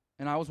worldly.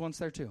 And I was once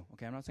there too.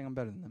 Okay, I'm not saying I'm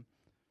better than them.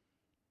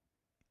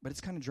 But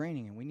it's kind of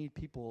draining, and we need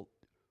people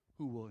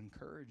who will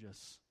encourage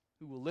us,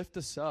 who will lift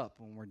us up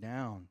when we're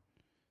down.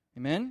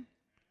 Amen?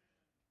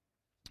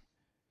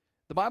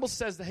 The Bible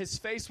says that his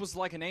face was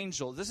like an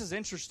angel. This is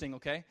interesting,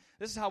 okay?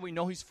 This is how we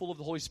know he's full of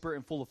the Holy Spirit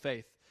and full of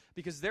faith.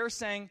 Because they're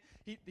saying,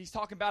 he's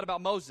talking bad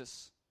about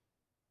Moses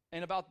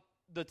and about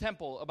the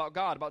temple, about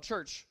God, about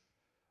church.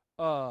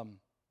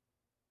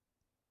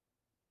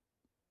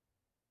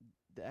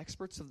 The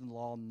experts of the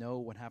law know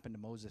what happened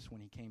to Moses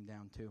when he came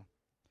down too,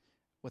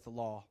 with the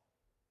law.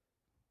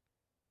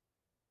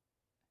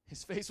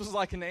 His face was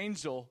like an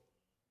angel.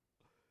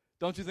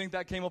 Don't you think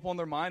that came up on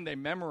their mind? They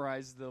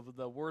memorized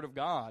the word of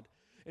God.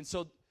 And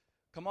so,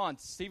 come on,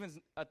 Stephen's,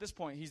 at this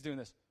point, he's doing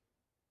this.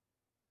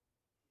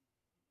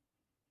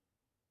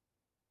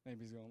 Maybe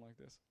he's going like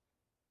this.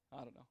 I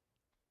don't know.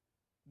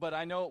 But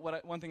I know,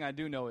 one thing I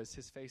do know is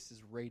his face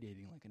is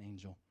radiating like an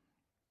angel.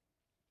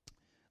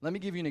 Let me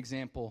give you an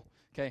example,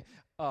 okay,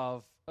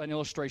 of an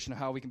illustration of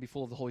how we can be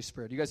full of the Holy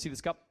Spirit. You guys see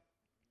this cup?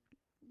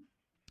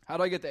 How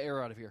do I get the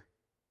air out of here?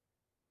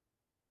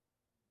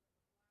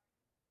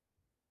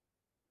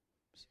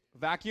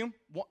 Vacuum.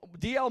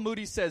 D.L.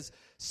 Moody says,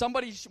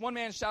 one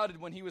man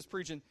shouted when he was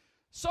preaching,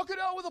 "Suck it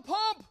out with a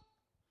pump!"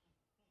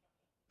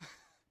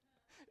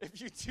 If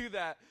you do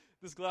that,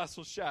 this glass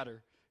will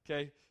shatter,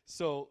 okay?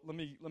 So let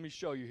me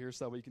show you here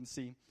so that we can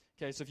see.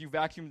 Okay, so if you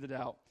vacuumed it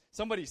out.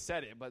 Somebody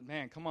said it, but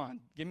man, come on.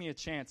 Give me a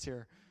chance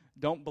here.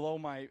 Don't blow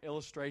my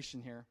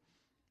illustration here.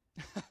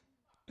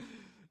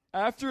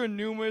 After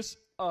numerous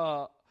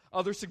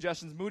other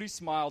suggestions, Moody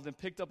smiled and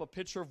picked up a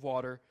pitcher of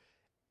water,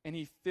 and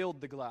he filled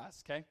the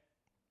glass, okay?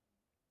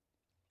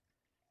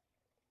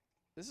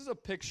 This is a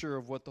picture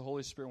of what the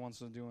Holy Spirit wants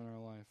to do in our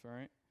life, all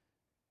right?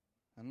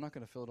 I'm not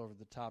going to fill it over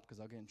the top because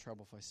I'll get in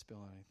trouble if I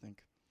spill it, I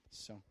think.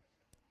 So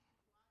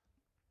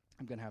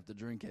I'm going to have to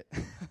drink it,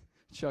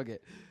 chug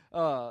it.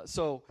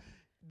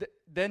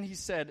 Then he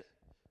said,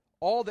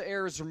 all the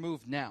air is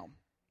removed now.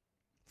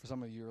 For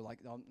some of you are like,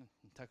 oh,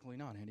 technically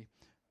not, Andy.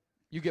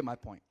 You get my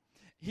point.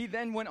 He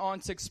then went on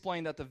to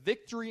explain that the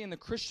victory in the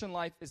Christian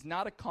life is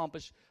not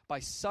accomplished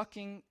by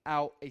sucking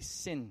out a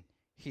sin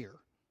here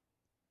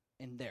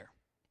and there,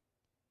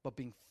 but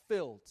being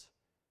filled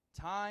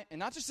time, and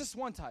not just this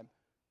one time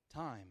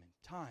and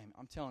time.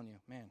 I'm telling you,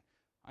 man,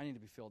 I need to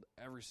be filled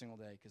every single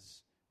day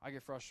because I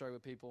get frustrated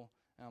with people.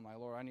 And I'm like,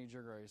 Lord, I need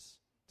your grace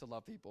to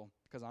love people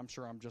because I'm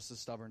sure I'm just as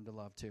stubborn to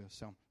love too.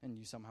 So, and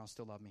you somehow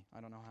still love me.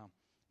 I don't know how,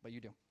 but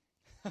you do.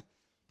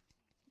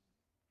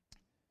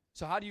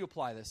 So how do you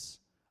apply this?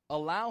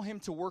 Allow him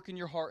to work in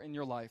your heart and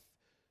your life.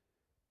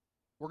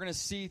 We're going to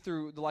see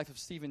through the life of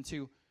Stephen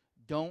too.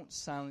 Don't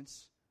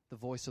silence the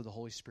voice of the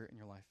Holy Spirit in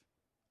your life.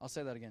 I'll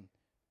say that again.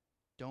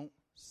 Don't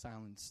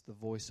silence the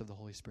voice of the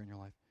Holy Spirit in your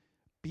life.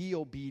 Be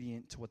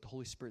obedient to what the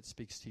Holy Spirit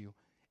speaks to you.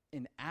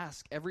 And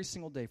ask every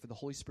single day for the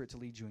Holy Spirit to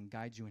lead you and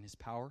guide you in his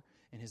power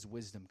and his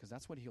wisdom, because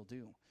that's what he'll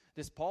do.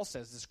 This, Paul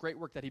says, this great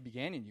work that he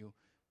began in you,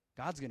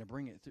 God's going to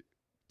bring it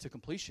to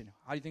completion.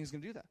 How do you think he's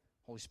going to do that?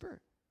 Holy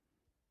Spirit.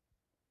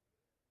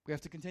 We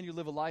have to continue to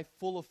live a life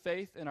full of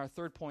faith, and our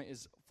third point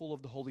is full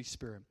of the Holy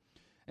Spirit.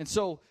 And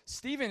so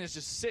Stephen is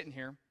just sitting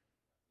here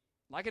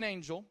like an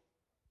angel,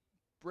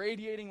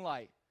 radiating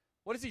light.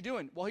 What is he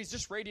doing? Well, he's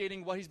just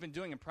radiating what he's been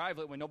doing in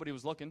private when nobody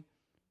was looking.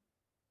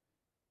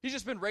 He's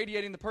just been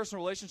radiating the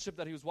personal relationship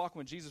that he was walking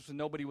with Jesus when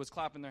nobody was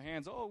clapping their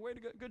hands. Oh, way to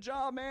go. Good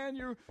job, man.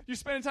 You're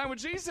spending time with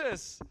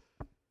Jesus.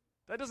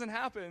 That doesn't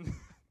happen.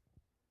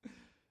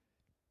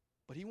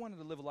 But he wanted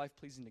to live a life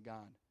pleasing to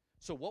God.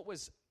 So what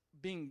was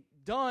being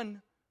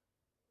done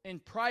in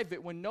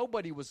private when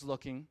nobody was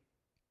looking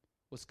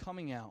was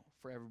coming out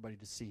for everybody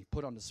to see,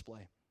 put on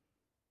display.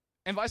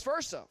 And vice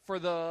versa. For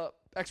the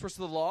experts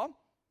of the law,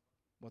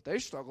 what they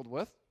struggled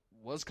with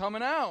was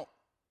coming out.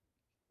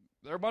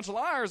 They're a bunch of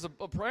liars,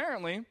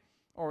 apparently.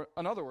 Or,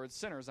 in other words,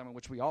 sinners,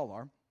 which we all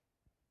are.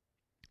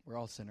 We're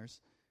all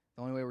sinners.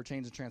 The only way we're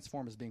changed and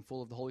transformed is being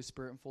full of the Holy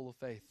Spirit and full of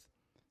faith.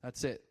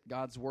 That's it.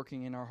 God's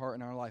working in our heart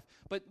and our life.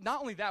 But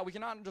not only that, we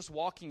cannot just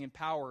walking in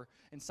power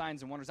and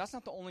signs and wonders. That's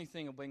not the only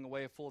thing of being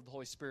away full of the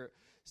Holy Spirit.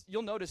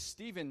 You'll notice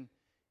Stephen,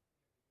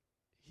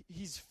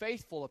 he's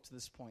faithful up to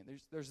this point.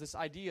 There's this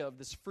idea of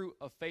this fruit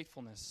of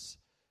faithfulness.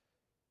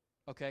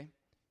 Okay?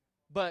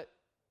 But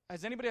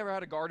has anybody ever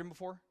had a garden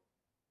before?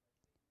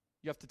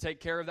 You have to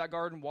take care of that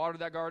garden, water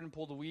that garden,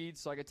 pull the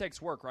weeds. Like, it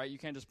takes work, right? You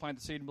can't just plant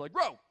the seed and be like,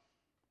 grow!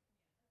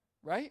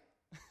 Right?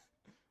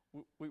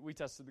 we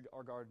tested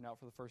our garden out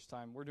for the first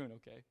time. We're doing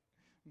okay.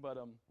 But,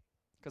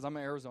 because I'm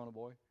an Arizona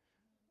boy.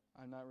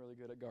 I'm not really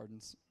good at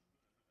gardens.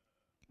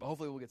 But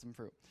hopefully we'll get some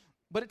fruit.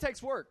 But it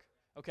takes work,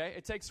 okay?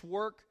 It takes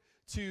work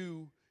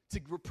to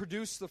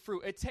produce the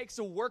fruit. It takes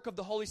a work of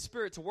the Holy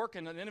Spirit to work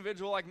in an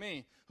individual like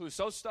me, who's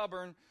so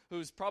stubborn,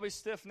 who's probably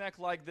stiff-necked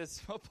like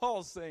this,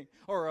 Paul's saying,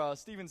 or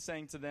Stephen's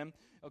saying to them,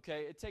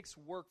 okay? It takes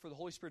work for the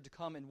Holy Spirit to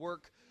come and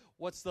work.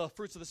 What's the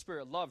fruits of the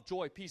Spirit? Love,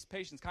 joy, peace,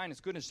 patience, kindness,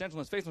 goodness,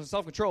 gentleness, faithfulness,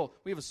 self-control.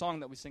 We have a song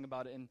that we sing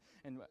about it,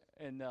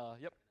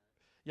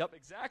 Yep,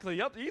 exactly.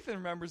 Yep, Ethan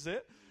remembers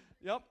it.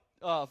 Yep,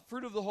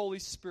 fruit of the Holy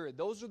Spirit.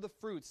 Those are the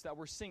fruits that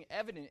we're seeing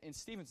evident in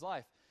Stephen's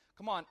life.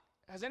 Come on,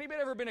 has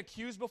anybody ever been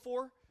accused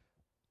before?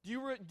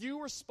 Do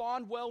you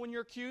respond well when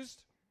you're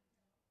accused?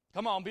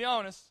 Come on, be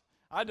honest.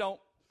 I don't.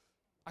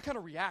 I kind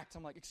of react.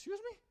 I'm like, excuse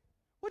me?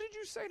 What did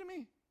you say to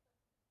me?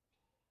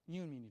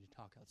 You and me need to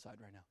talk outside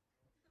right now.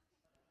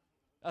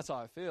 That's how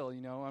I feel,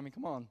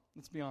 come on.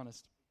 Let's be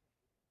honest.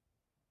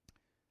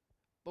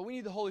 But we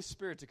need the Holy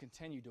Spirit to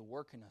continue to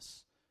work in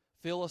us,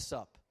 fill us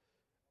up.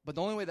 But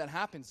the only way that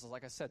happens is,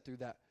 like I said, through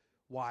that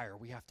wire.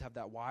 We have to have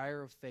that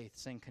wire of faith,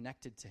 staying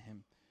connected to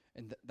Him.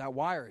 And that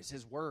wire is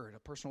His Word, a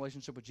personal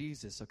relationship with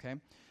Jesus, okay?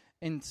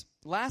 And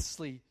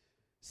lastly,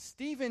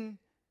 Stephen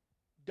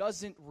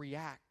doesn't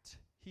react.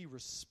 He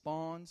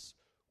responds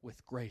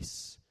with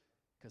grace.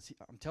 Because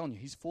I'm telling you,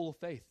 he's full of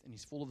faith and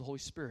he's full of the Holy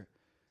Spirit.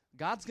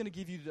 God's going to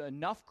give you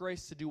enough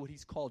grace to do what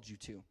He's called you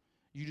to.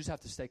 You just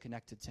have to stay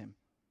connected to Him.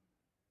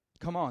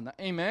 Come on.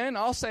 Amen.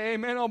 I'll say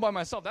amen all by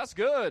myself. That's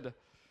good.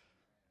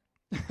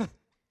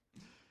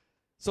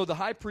 So the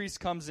high priest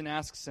comes and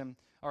asks him,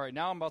 all right,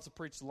 now I'm about to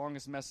preach the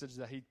longest message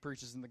that he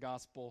preaches in the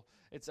gospel.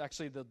 It's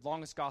actually the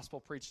longest gospel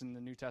preached in the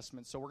New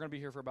Testament. So we're going to be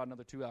here for about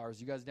another 2 hours.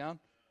 You guys down?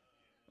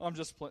 I'm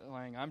just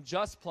playing. I'm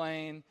just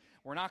playing.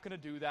 We're not going to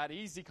do that.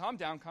 Easy. Calm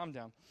down. Calm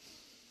down.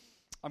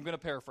 I'm going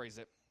to paraphrase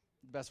it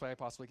the best way I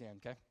possibly can,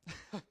 okay?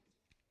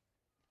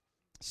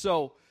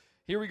 So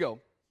here we go.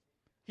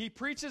 He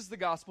preaches the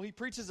gospel. He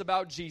preaches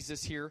about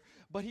Jesus here.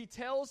 But he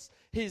tells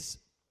his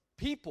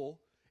people,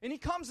 and he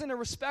comes in a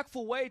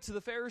respectful way to the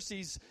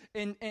Pharisees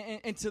and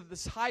to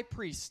this high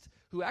priest,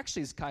 who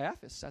actually is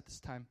Caiaphas at this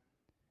time.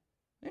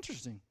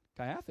 Interesting.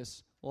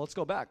 Caiaphas. Well, let's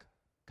go back.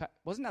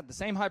 Wasn't that the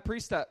same high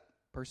priest that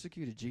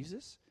persecuted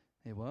Jesus?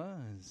 It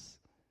was.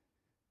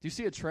 Do you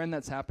see a trend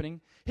that's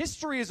happening?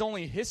 History is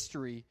only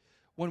history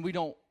when we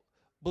don't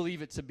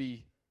believe it to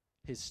be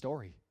his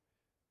story.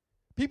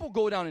 People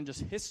go down in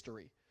just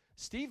history.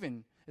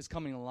 Stephen is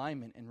coming in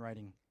alignment and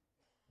writing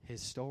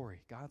his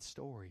story, God's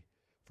story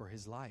for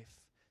his life.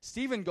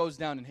 Stephen goes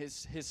down in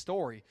his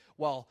story,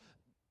 while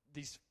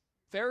these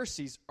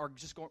Pharisees are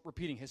just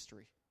repeating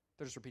history.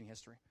 They're just repeating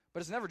history.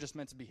 But it's never just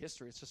meant to be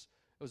history. It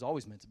was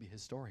always meant to be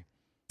his story.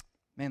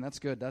 Man, that's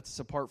good. That's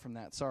apart from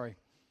that. Sorry.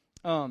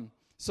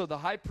 So the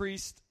high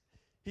priest,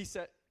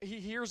 he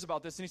hears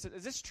about this, and he said,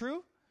 is this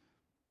true?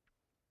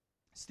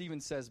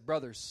 Stephen says,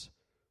 brothers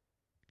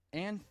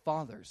and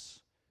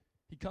fathers.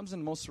 He comes in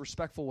the most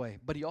respectful way,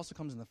 but he also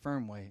comes in the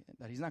firm way,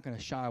 that he's not going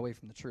to shy away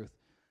from the truth.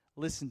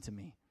 Listen to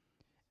me.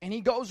 And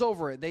he goes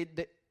over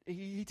it.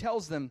 He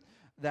tells them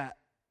that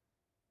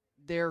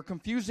they're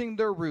confusing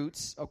their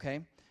roots,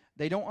 okay?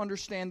 They don't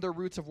understand their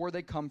roots of where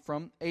they come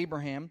from.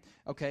 Abraham,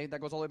 okay,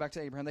 that goes all the way back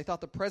to Abraham. They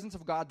thought the presence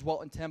of God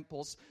dwelt in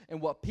temples and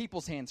what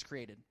people's hands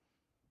created.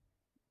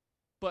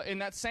 But in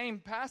that same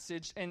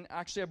passage, and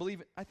actually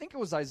I think it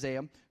was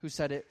Isaiah who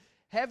said it,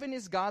 heaven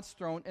is God's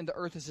throne and the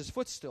earth is His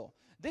footstool.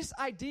 This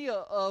idea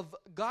of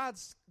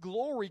God's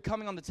glory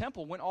coming on the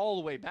temple went all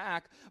the way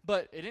back,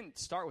 but it didn't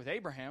start with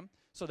Abraham.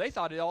 So they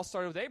thought it all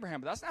started with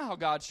Abraham, but that's not how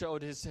God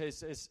showed his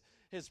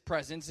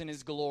presence and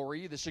His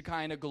glory, the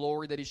Shekinah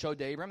glory that He showed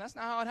to Abraham. That's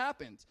not how it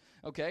happened,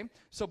 okay?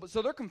 So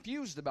they're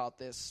confused about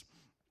this.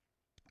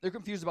 They're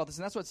confused about this,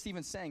 and that's what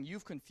Stephen's saying.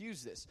 You've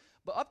confused this.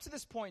 But up to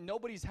this point,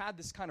 nobody's had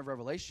this kind of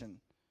revelation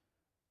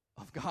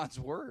of God's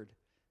word.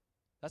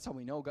 That's how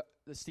we know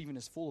that Stephen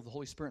is full of the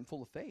Holy Spirit and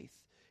full of faith.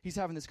 He's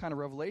having this kind of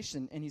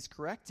revelation, and he's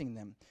correcting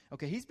them.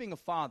 Okay, he's being a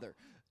father.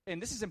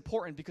 And this is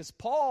important because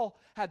Paul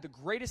had the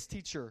greatest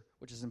teacher,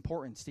 which is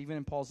important. Stephen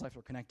and Paul's life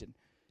were connected.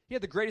 He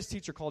had the greatest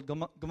teacher called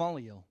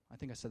Gamaliel. I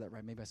think I said that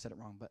right. Maybe I said it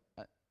wrong, but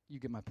you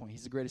get my point.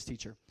 He's the greatest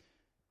teacher.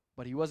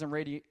 But he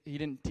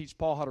didn't teach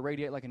Paul how to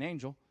radiate like an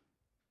angel.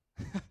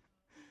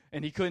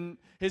 And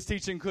his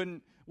teaching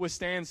couldn't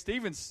withstand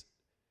Stephen's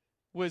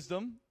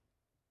wisdom.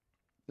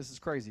 This is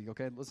crazy,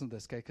 okay? Listen to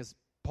this, okay? Because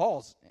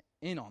Paul's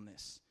in on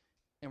this.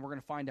 And we're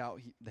going to find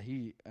out that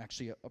he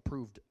actually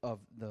approved of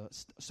the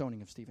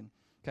stoning of Stephen,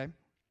 okay?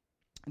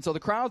 And so the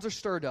crowds are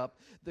stirred up.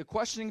 The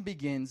questioning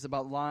begins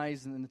about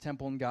lies in the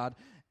temple and God.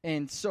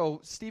 And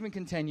so Stephen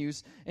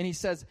continues, and he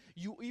says,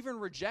 you even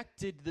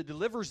rejected the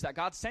deliverers that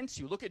God sent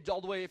you. Look at all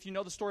the way, if you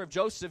know the story of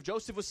Joseph.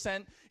 Joseph was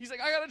sent. He's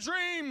like, I got a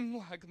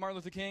dream, like Martin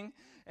Luther King.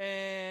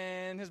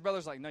 And his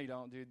brother's like, no, you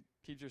don't, dude.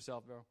 Keep to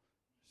yourself, bro.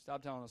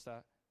 Stop telling us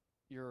that.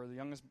 You're the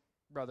youngest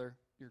brother.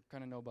 You're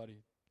kind of nobody.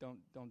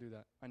 Don't do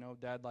that. I know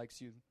Dad likes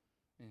you,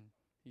 and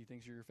he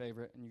thinks you're your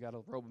favorite, and you got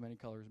a robe of many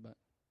colors, but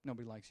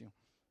nobody likes you.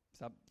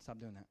 Stop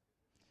doing that.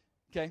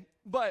 Okay?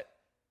 But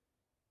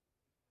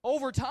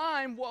over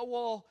time,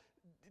 well,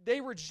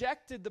 they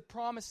rejected the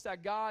promise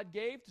that God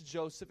gave to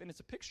Joseph, and it's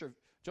a picture of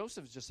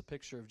Joseph is just a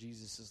picture of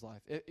Jesus'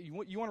 life. You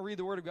want to read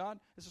the Word of God?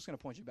 It's just going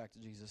to point you back to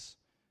Jesus.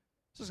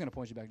 It's just going to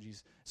point you back to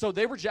Jesus. So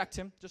they reject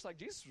him, just like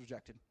Jesus was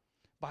rejected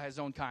by his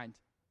own kind,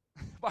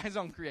 by his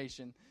own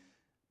creation.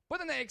 But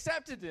then they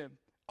accepted him.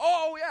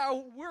 Oh, yeah,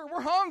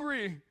 we're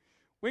hungry.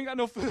 We ain't got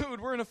no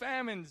food. We're in a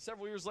famine.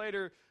 Several years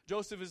later,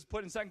 Joseph is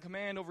put in second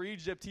command over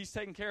Egypt. He's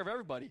taking care of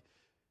everybody.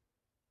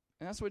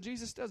 And that's what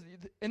Jesus does.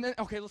 And then,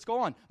 okay, let's go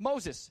on.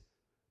 Moses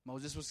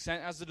was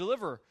sent as the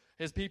deliverer.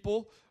 His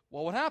people,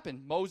 well, what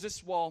happened?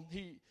 Moses, well,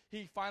 he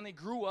finally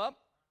grew up.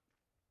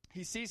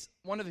 He sees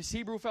one of his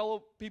Hebrew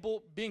fellow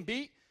people being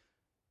beat.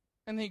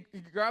 And he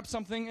grabs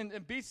something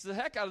and beats the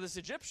heck out of this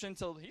Egyptian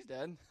until he's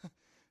dead.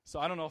 So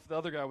I don't know if the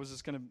other guy was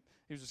just going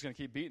to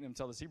keep beating him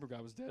until this Hebrew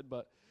guy was dead.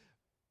 But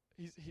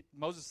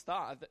Moses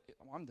thought,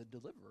 I'm the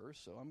deliverer,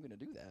 so I'm going to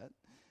do that.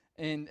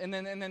 And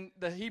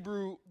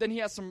then he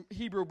has some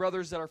Hebrew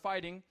brothers that are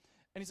fighting,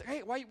 and he's like,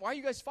 hey, why are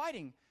you guys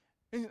fighting?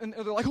 And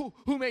they're like,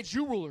 who made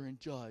you ruler and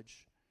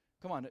judge?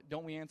 Come on,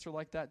 don't we answer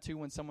like that too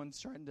when someone's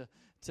trying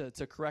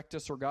to correct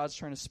us or God's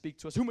trying to speak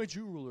to us? Who made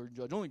you ruler and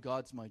judge? Only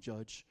God's my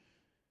judge.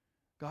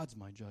 God's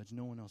my judge.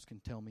 No one else can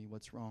tell me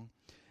what's wrong.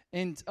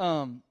 And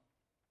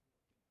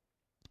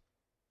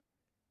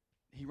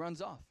he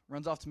runs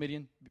off to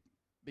Midian,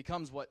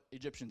 becomes what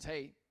Egyptians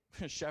hate,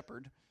 a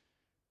shepherd.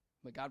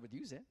 But God would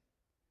use it.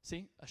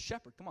 See, a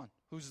shepherd. Come on,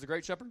 who's the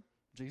great shepherd?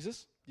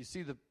 Jesus. You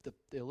see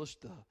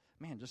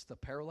just the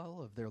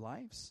parallel of their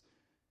lives.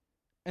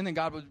 And then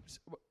God would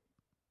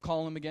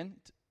call him again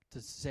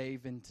to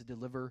save and to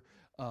deliver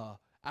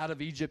out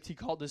of Egypt. He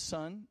called his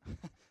son.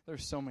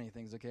 There's so many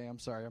things. Okay, I'm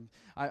sorry.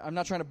 I'm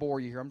not trying to bore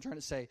you here. I'm trying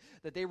to say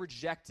that they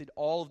rejected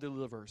all of the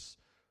deliverers,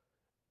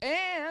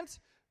 and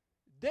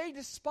they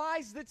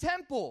despised the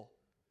temple.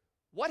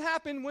 What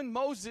happened when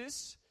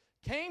Moses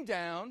came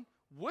down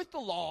with the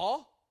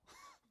law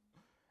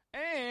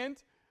and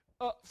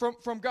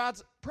from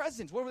God's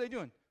presence? What were they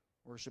doing?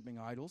 Worshiping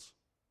idols.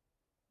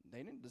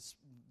 They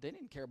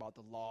didn't care about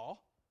the law.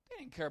 They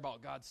didn't care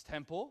about God's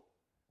temple.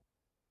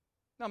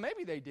 Now,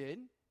 maybe they did,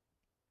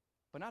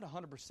 but not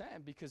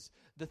 100%, because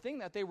the thing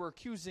that they were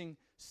accusing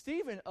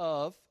Stephen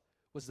of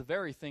was the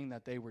very thing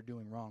that they were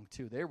doing wrong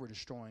too. They were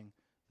destroying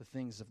the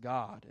things of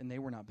God, and they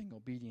were not being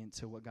obedient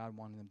to what God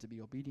wanted them to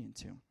be obedient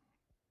to.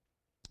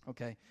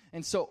 Okay,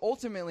 and so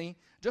ultimately,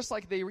 just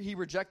like he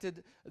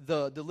rejected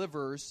the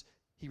deliverers,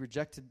 they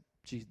rejected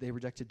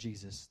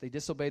Jesus. They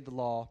disobeyed the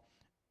law.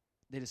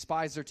 They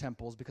despised their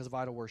temples because of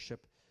idol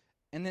worship.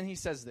 And then he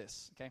says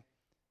this, okay?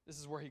 This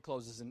is where he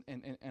closes, and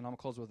I'm going to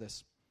close with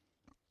this.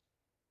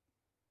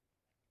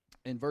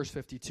 In verse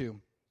 52,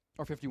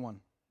 or 51,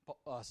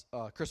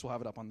 Chris will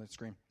have it up on the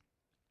screen.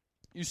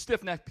 You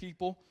stiff-necked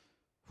people,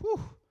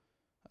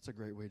 that's a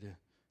great way to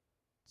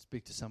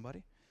speak to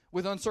somebody.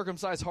 With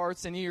uncircumcised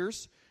hearts and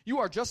ears, you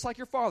are just like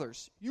your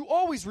fathers. You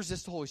always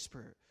resist the Holy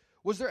Spirit.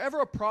 Was there ever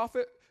a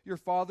prophet your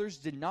fathers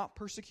did not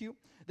persecute?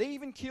 They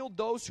even killed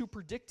those who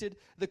predicted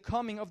the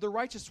coming of the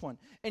righteous one.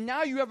 And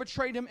now you have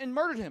betrayed him and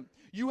murdered him.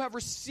 You have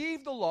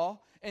received the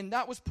law, and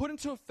that was put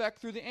into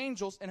effect through the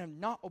angels, and have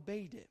not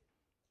obeyed it.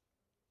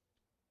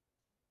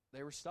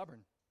 They were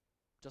stubborn,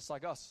 just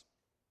like us.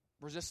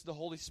 Resisted the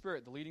Holy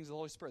Spirit, the leadings of the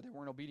Holy Spirit. They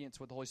weren't obedient to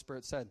what the Holy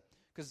Spirit said.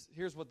 Because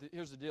here's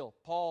the deal.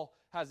 Paul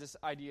has this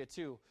idea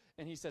too,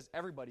 and he says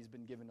everybody's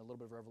been given a little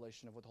bit of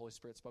revelation of what the Holy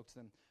Spirit spoke to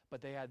them.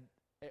 But they had,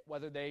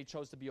 whether they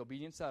chose to be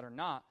obedient to that or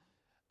not,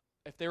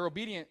 if they were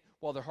obedient,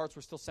 well, their hearts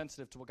were still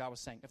sensitive to what God was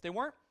saying. If they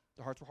weren't,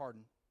 their hearts were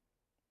hardened.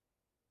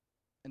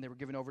 And they were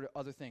given over to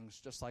other things,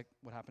 just like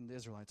what happened to the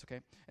Israelites, okay?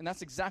 And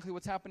that's exactly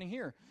what's happening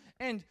here.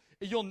 And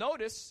you'll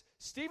notice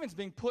Stephen's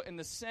being put in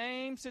the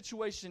same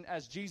situation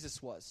as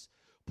Jesus was.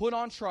 Put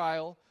on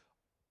trial,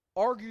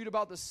 argued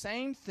about the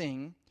same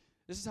thing,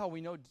 This is how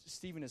we know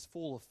Stephen is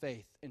full of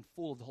faith and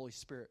full of the Holy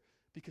Spirit,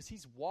 because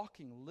he's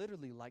walking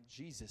literally like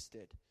Jesus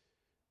did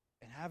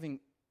and having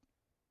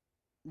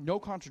no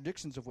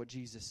contradictions of what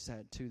Jesus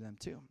said to them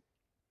too.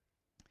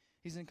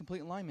 He's in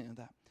complete alignment with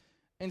that.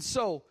 And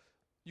so,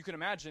 you can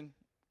imagine,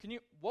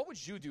 what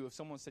would you do if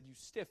someone said, you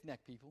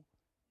stiff-necked people,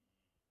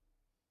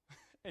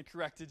 and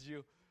corrected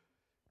you?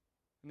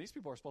 And these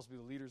people are supposed to be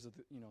the leaders of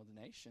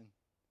the nation.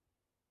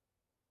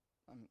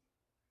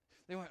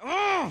 They went,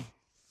 oh!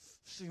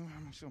 See, I'm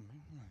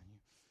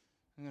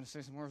going to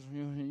say some words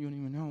you don't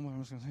even know, but I'm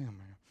just going to say them.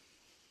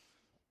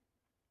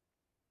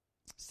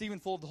 Stephen,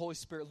 full of the Holy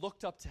Spirit,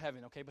 looked up to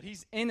heaven, okay? But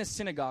he's in a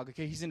synagogue,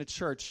 okay? He's in a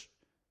church,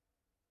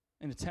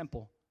 in a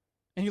temple.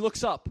 And he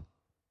looks up.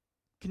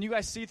 Can you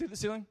guys see through the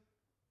ceiling?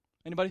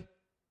 Anybody?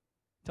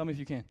 Tell me if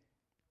you can.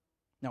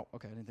 No,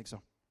 okay, I didn't think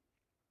so.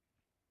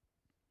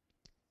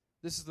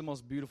 This is the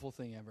most beautiful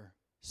thing ever.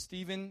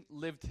 Stephen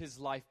lived his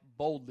life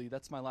boldly.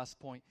 That's my last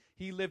point.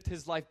 He lived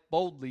his life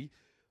boldly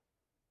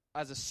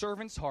as a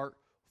servant's heart,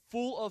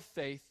 full of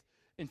faith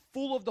and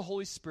full of the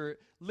Holy Spirit,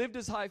 lived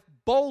his life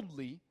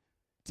boldly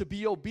to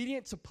be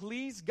obedient, to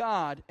please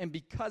God, and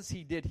because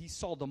he did, he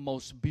saw the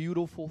most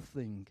beautiful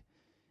thing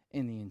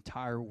in the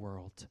entire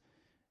world.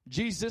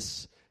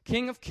 Jesus,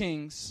 King of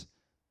Kings,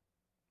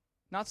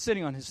 not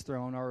sitting on his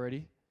throne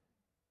already,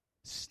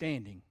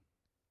 standing.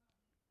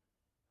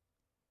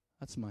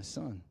 That's my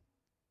son.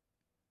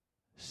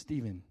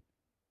 Stephen,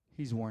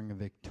 he's wearing a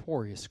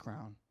victorious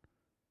crown.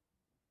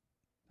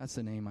 That's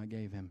the name I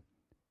gave him.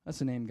 That's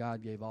the name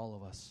God gave all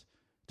of us,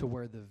 to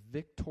wear the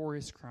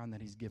victorious crown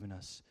that he's given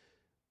us.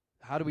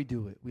 How do we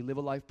do it? We live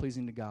a life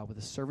pleasing to God with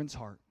a servant's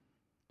heart,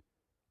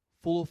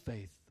 full of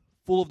faith,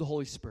 full of the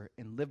Holy Spirit,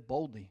 and live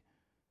boldly.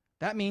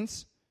 That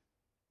means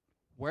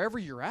wherever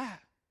you're at,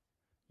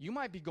 you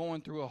might be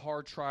going through a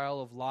hard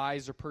trial of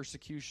lies or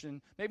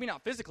persecution. Maybe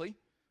not physically,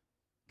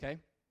 okay?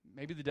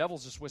 Maybe the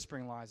devil's just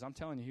whispering lies. I'm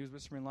telling you, he was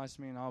whispering lies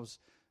to me, and I was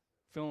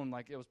feeling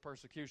like it was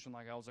persecution.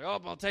 Like I was like,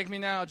 oh, well, take me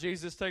now,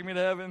 Jesus, take me to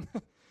heaven.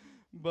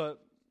 But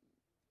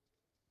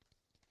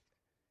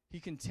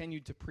he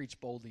continued to preach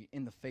boldly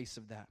in the face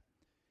of that.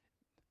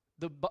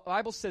 The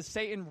Bible says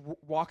Satan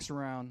walks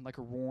around like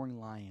a roaring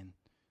lion,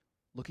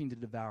 looking to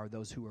devour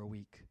those who are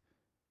weak.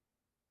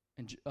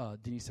 And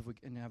Denise, if we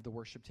can have the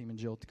worship team and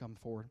Jill to come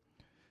forward.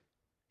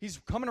 He's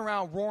coming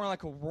around roaring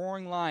like a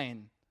roaring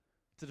lion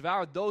to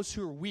devour those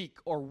who are weak,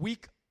 or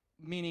weak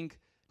meaning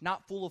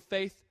not full of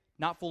faith,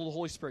 not full of the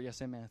Holy Spirit.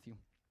 Yes, amen, Matthew.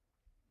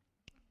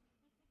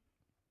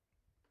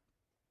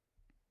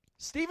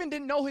 Stephen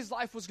didn't know his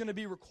life was going to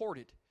be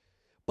recorded,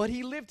 but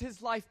he lived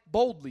his life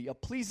boldly, a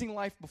pleasing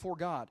life before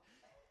God.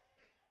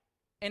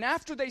 And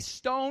after they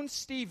stoned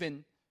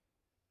Stephen,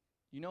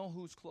 you know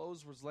whose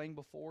clothes was laying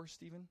before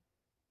Stephen?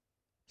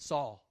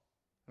 Saul.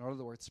 In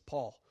other words,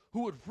 Paul,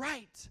 who would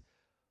write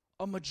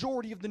a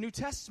majority of the New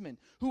Testament,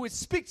 who would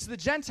speak to the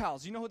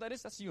Gentiles. You know who that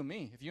is? That's you and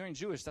me. If you ain't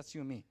Jewish, that's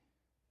you and me.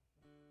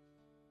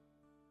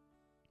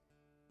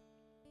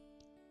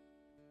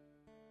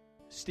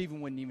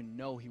 Stephen wouldn't even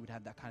know he would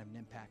have that kind of an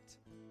impact.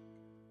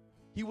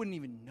 He wouldn't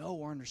even know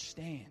or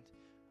understand.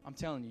 I'm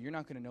telling you, you're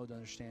not going to know the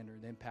understand or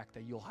the impact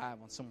that you'll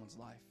have on someone's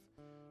life.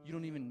 You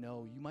don't even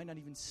know. You might not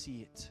even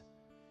see it.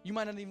 You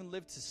might not even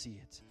live to see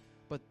it.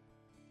 But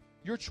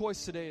your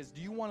choice today is,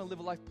 do you want to live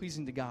a life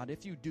pleasing to God?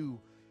 If you do,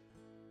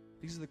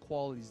 these are the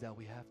qualities that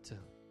we have to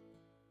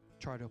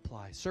try to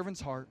apply.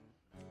 Servant's heart,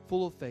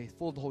 full of faith,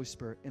 full of the Holy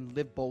Spirit, and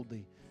live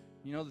boldly.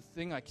 You know, the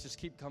thing that just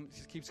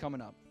keeps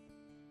coming up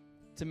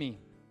to me.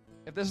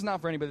 If this is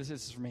not for anybody, this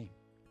is for me.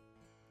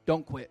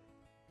 Don't quit.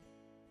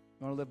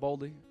 You want to live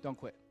boldly? Don't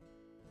quit.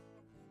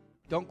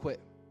 Don't quit.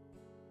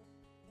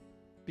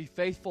 Be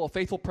faithful, a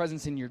faithful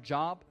presence in your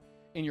job,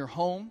 in your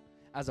home,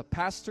 as a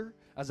pastor,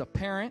 as a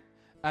parent,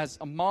 as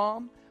a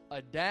mom,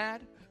 a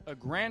dad, a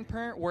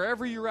grandparent,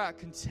 wherever you're at,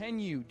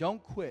 continue.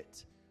 Don't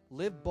quit.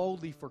 Live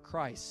boldly for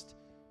Christ,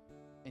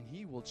 and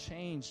he will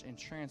change and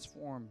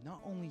transform not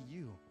only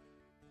you,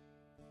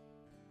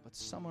 but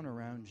someone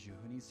around you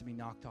who needs to be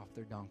knocked off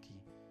their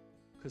donkey.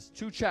 Because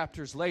 2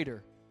 chapters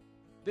later,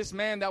 this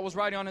man that was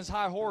riding on his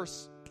high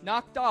horse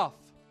knocked off.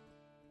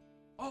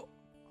 Oh,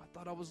 I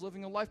thought I was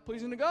living a life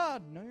pleasing to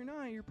God. No, you're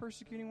not. You're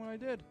persecuting what I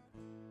did.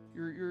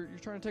 You're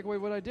trying to take away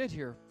what I did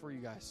here for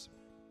you guys.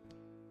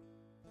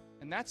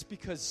 And that's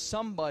because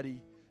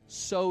somebody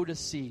sowed a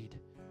seed.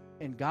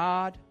 And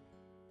God,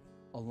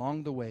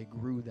 along the way,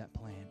 grew that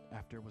plant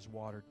after it was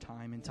watered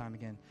time and time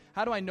again.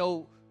 How do I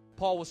know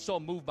Paul was so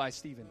moved by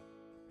Stephen?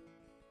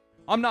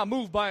 I'm not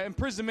moved by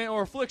imprisonment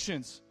or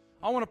afflictions.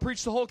 I want to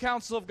preach the whole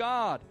counsel of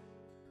God.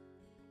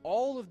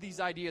 All of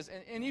these ideas,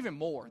 and even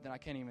more than I'm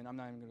not even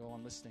going to go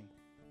on listing.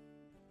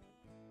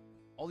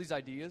 All these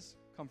ideas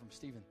come from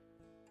Stephen.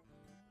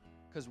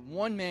 Because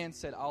one man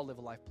said, I'll live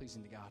a life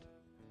pleasing to God.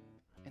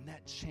 And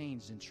that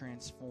changed and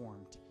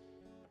transformed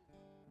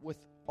with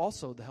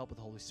also the help of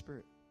the Holy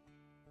Spirit.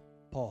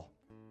 Paul,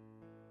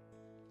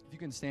 if you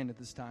can stand at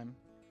this time.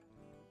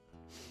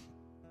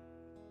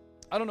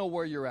 I don't know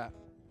where you're at.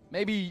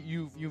 Maybe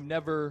you've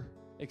never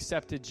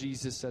accepted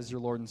Jesus as your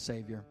Lord and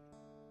Savior.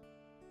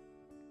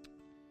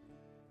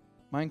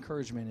 My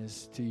encouragement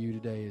is to you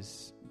today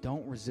is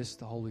don't resist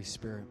the Holy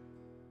Spirit.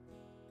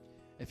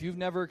 If you've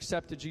never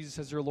accepted Jesus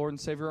as your Lord and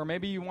Savior, or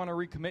maybe you want to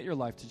recommit your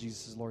life to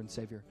Jesus as Lord and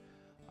Savior,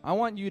 I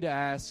want you to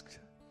ask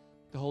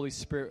the Holy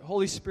Spirit,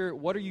 Holy Spirit,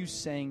 what are you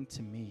saying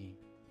to me?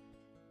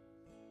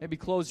 Maybe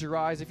close your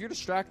eyes. If you're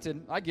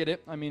distracted, I get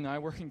it. I mean, I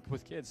work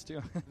with kids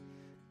too.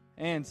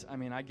 And, I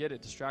mean, I get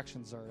it.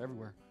 Distractions are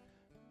everywhere.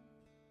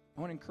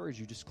 I want to encourage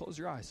you. Just close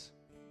your eyes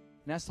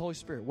and ask the Holy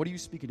Spirit, what are you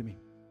speaking to me?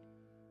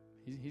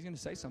 He's going to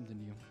say something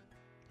to you.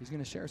 He's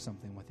going to share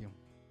something with you.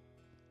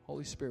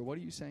 Holy Spirit, what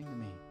are you saying to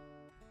me?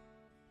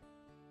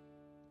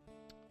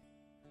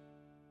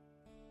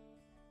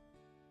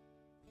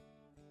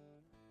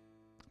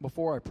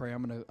 Before I pray,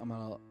 I'm going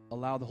to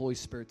allow the Holy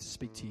Spirit to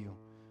speak to you.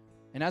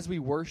 And as we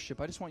worship,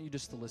 I just want you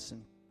just to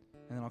listen.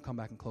 And then I'll come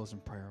back and close in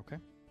prayer, okay?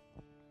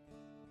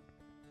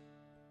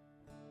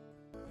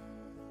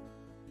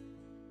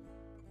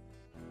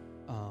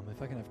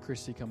 If I can have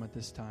Christy come at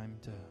this time.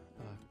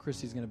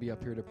 Christy's going to be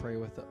up here to pray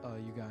with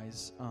you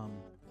guys.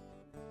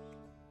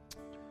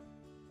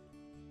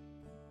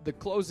 The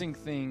closing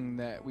thing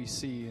that we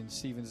see in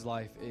Stephen's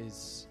life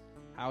is,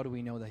 how do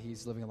we know that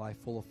he's living a life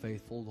full of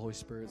faith, full of the Holy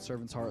Spirit,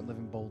 servant's heart,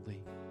 living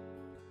boldly?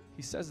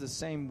 He says the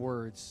same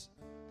words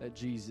that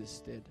Jesus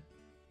did,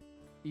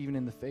 even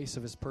in the face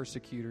of his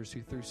persecutors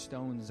who threw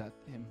stones at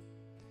him.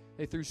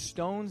 They threw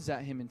stones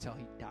at him until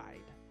he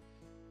died.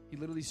 He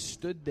literally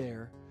stood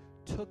there,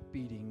 took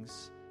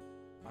beatings.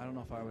 I don't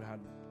know if I would have had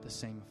the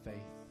same faith.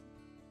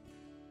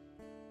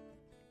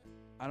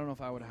 I don't know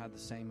if I would have had the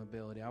same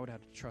ability. I would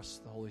have to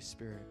trust the Holy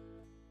Spirit.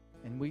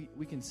 And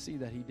we can see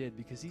that he did,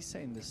 because he's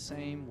saying the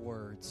same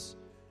words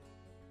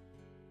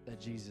that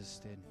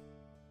Jesus did.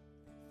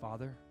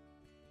 Father,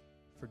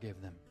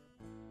 forgive them.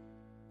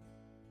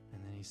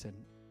 And then he said,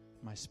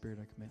 my spirit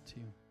I commit to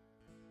you.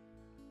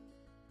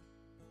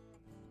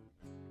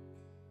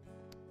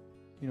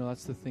 You know,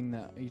 that's the thing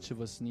that each of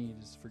us need,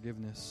 is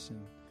forgiveness.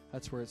 And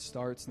that's where it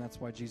starts, and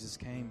that's why Jesus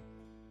came.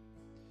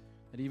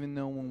 That even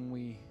though when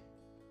we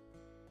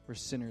were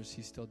sinners,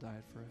 he still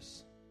died for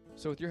us.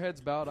 So with your heads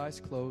bowed, eyes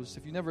closed,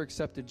 if you never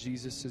accepted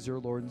Jesus as your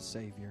Lord and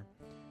Savior,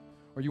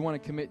 or you want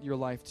to commit your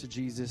life to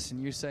Jesus,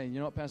 and you say, you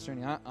know what, Pastor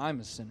Ernie, I'm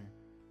a sinner,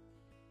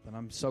 but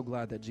I'm so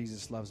glad that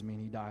Jesus loves me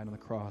and he died on the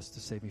cross to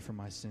save me from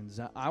my sins.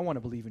 I want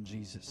to believe in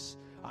Jesus.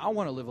 I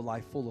want to live a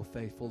life full of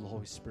faith, full of the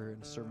Holy Spirit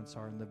and a servant's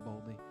heart, and live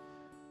boldly.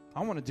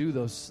 I want to do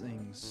those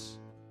things.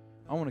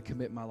 I want to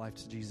commit my life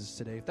to Jesus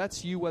today. If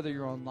that's you, whether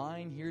you're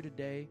online here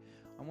today,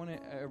 I want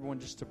everyone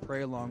just to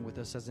pray along with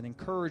us as an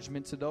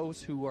encouragement to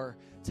those who are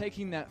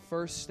taking that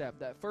first step,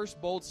 that first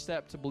bold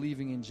step to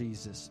believing in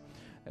Jesus.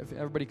 If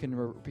everybody can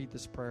repeat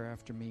this prayer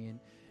after me.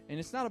 And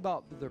it's not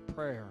about the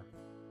prayer.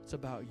 It's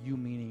about you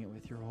meaning it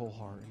with your whole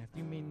heart. And if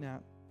you mean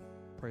that,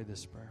 pray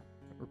this prayer.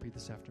 Repeat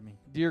this after me.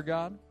 Dear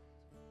God,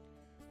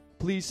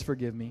 please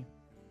forgive me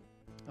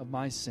of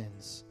my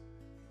sins.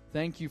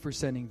 Thank you for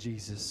sending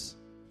Jesus.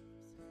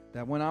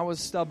 That when I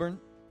was stubborn,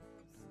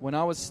 when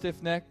I was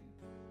stiff-necked,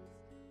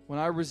 when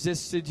I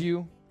resisted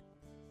you,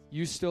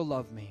 you still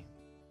loved me,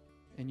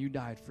 and you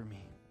died for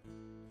me.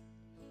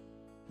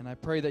 And I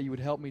pray that you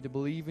would help me to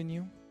believe in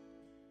you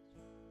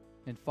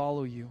and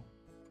follow you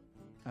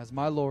as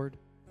my Lord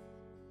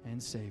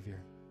and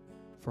Savior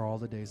for all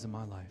the days of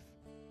my life.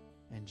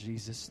 In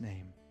Jesus'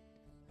 name,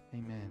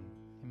 amen.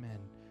 Amen.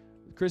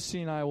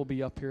 Christy and I will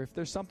be up here. If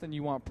there's something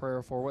you want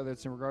prayer for, whether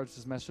it's in regards to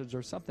this message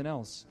or something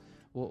else,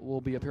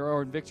 we'll be up here.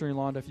 Or in Victor and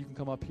Londa, if you can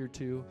come up here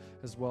too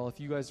as well. If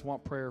you guys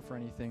want prayer for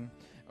anything,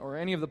 or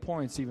any of the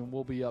points even,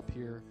 we'll be up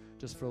here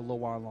just for a little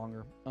while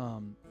longer.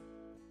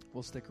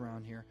 We'll stick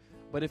around here.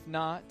 But if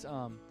not,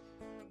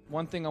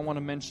 one thing I want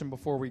to mention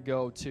before we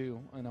go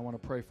too, and I want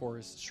to pray for,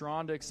 is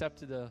Sharonda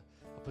accepted a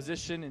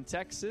position in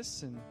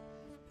Texas,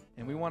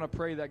 and we want to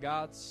pray that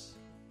God's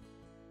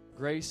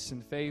grace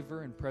and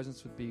favor and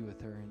presence would be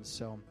with her. And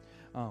so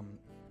I'm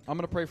going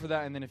to pray for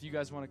that, and then if you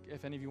guys want to,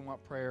 if any of you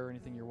want prayer or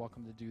anything, you're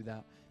welcome to do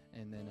that,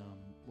 and then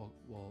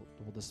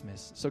we'll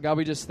dismiss. So God,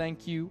 we just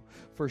thank you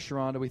for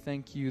Sharonda. We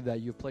thank you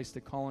that you've placed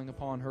a calling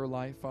upon her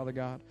life, Father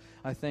God.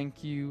 I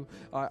thank you.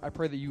 I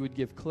pray that you would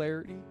give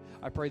clarity.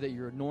 I pray that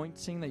your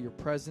anointing, that your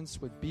presence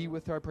would be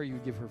with her. I pray you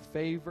would give her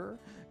favor.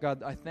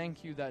 God, I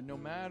thank you that no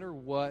matter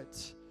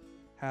what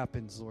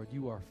happens, Lord,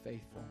 you are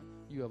faithful.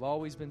 You have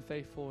always been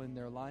faithful in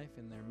their life,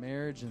 in their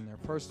marriage, in their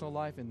personal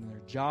life, in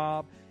their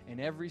job, in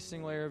every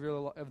single area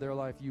of their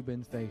life. You've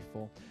been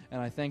faithful.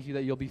 And I thank you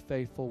that you'll be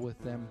faithful with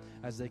them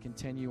as they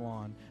continue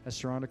on, as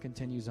Sharonda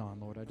continues on,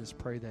 Lord. I just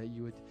pray that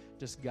you would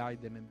just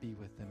guide them and be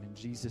with them. In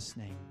Jesus'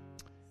 name,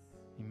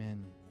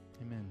 amen.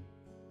 Amen.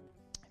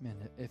 Amen.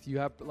 If you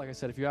have, like I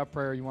said, if you have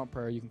prayer, you want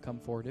prayer, you can come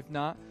forward. If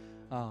not,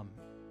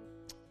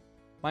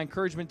 my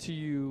encouragement to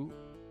you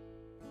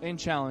in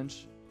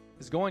challenge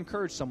is go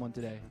encourage someone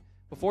today.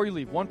 Before you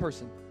leave, one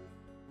person,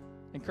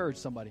 encourage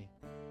somebody.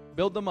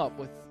 Build them up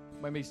with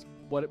maybe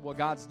what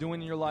God's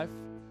doing in your life,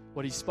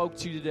 what he spoke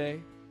to you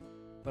today.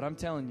 But I'm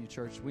telling you,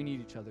 church, we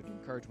need each other to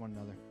encourage one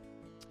another.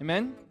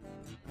 Amen?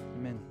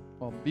 Amen.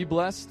 Well, be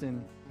blessed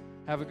and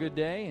have a good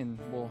day, and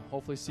we'll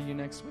hopefully see you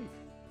next week.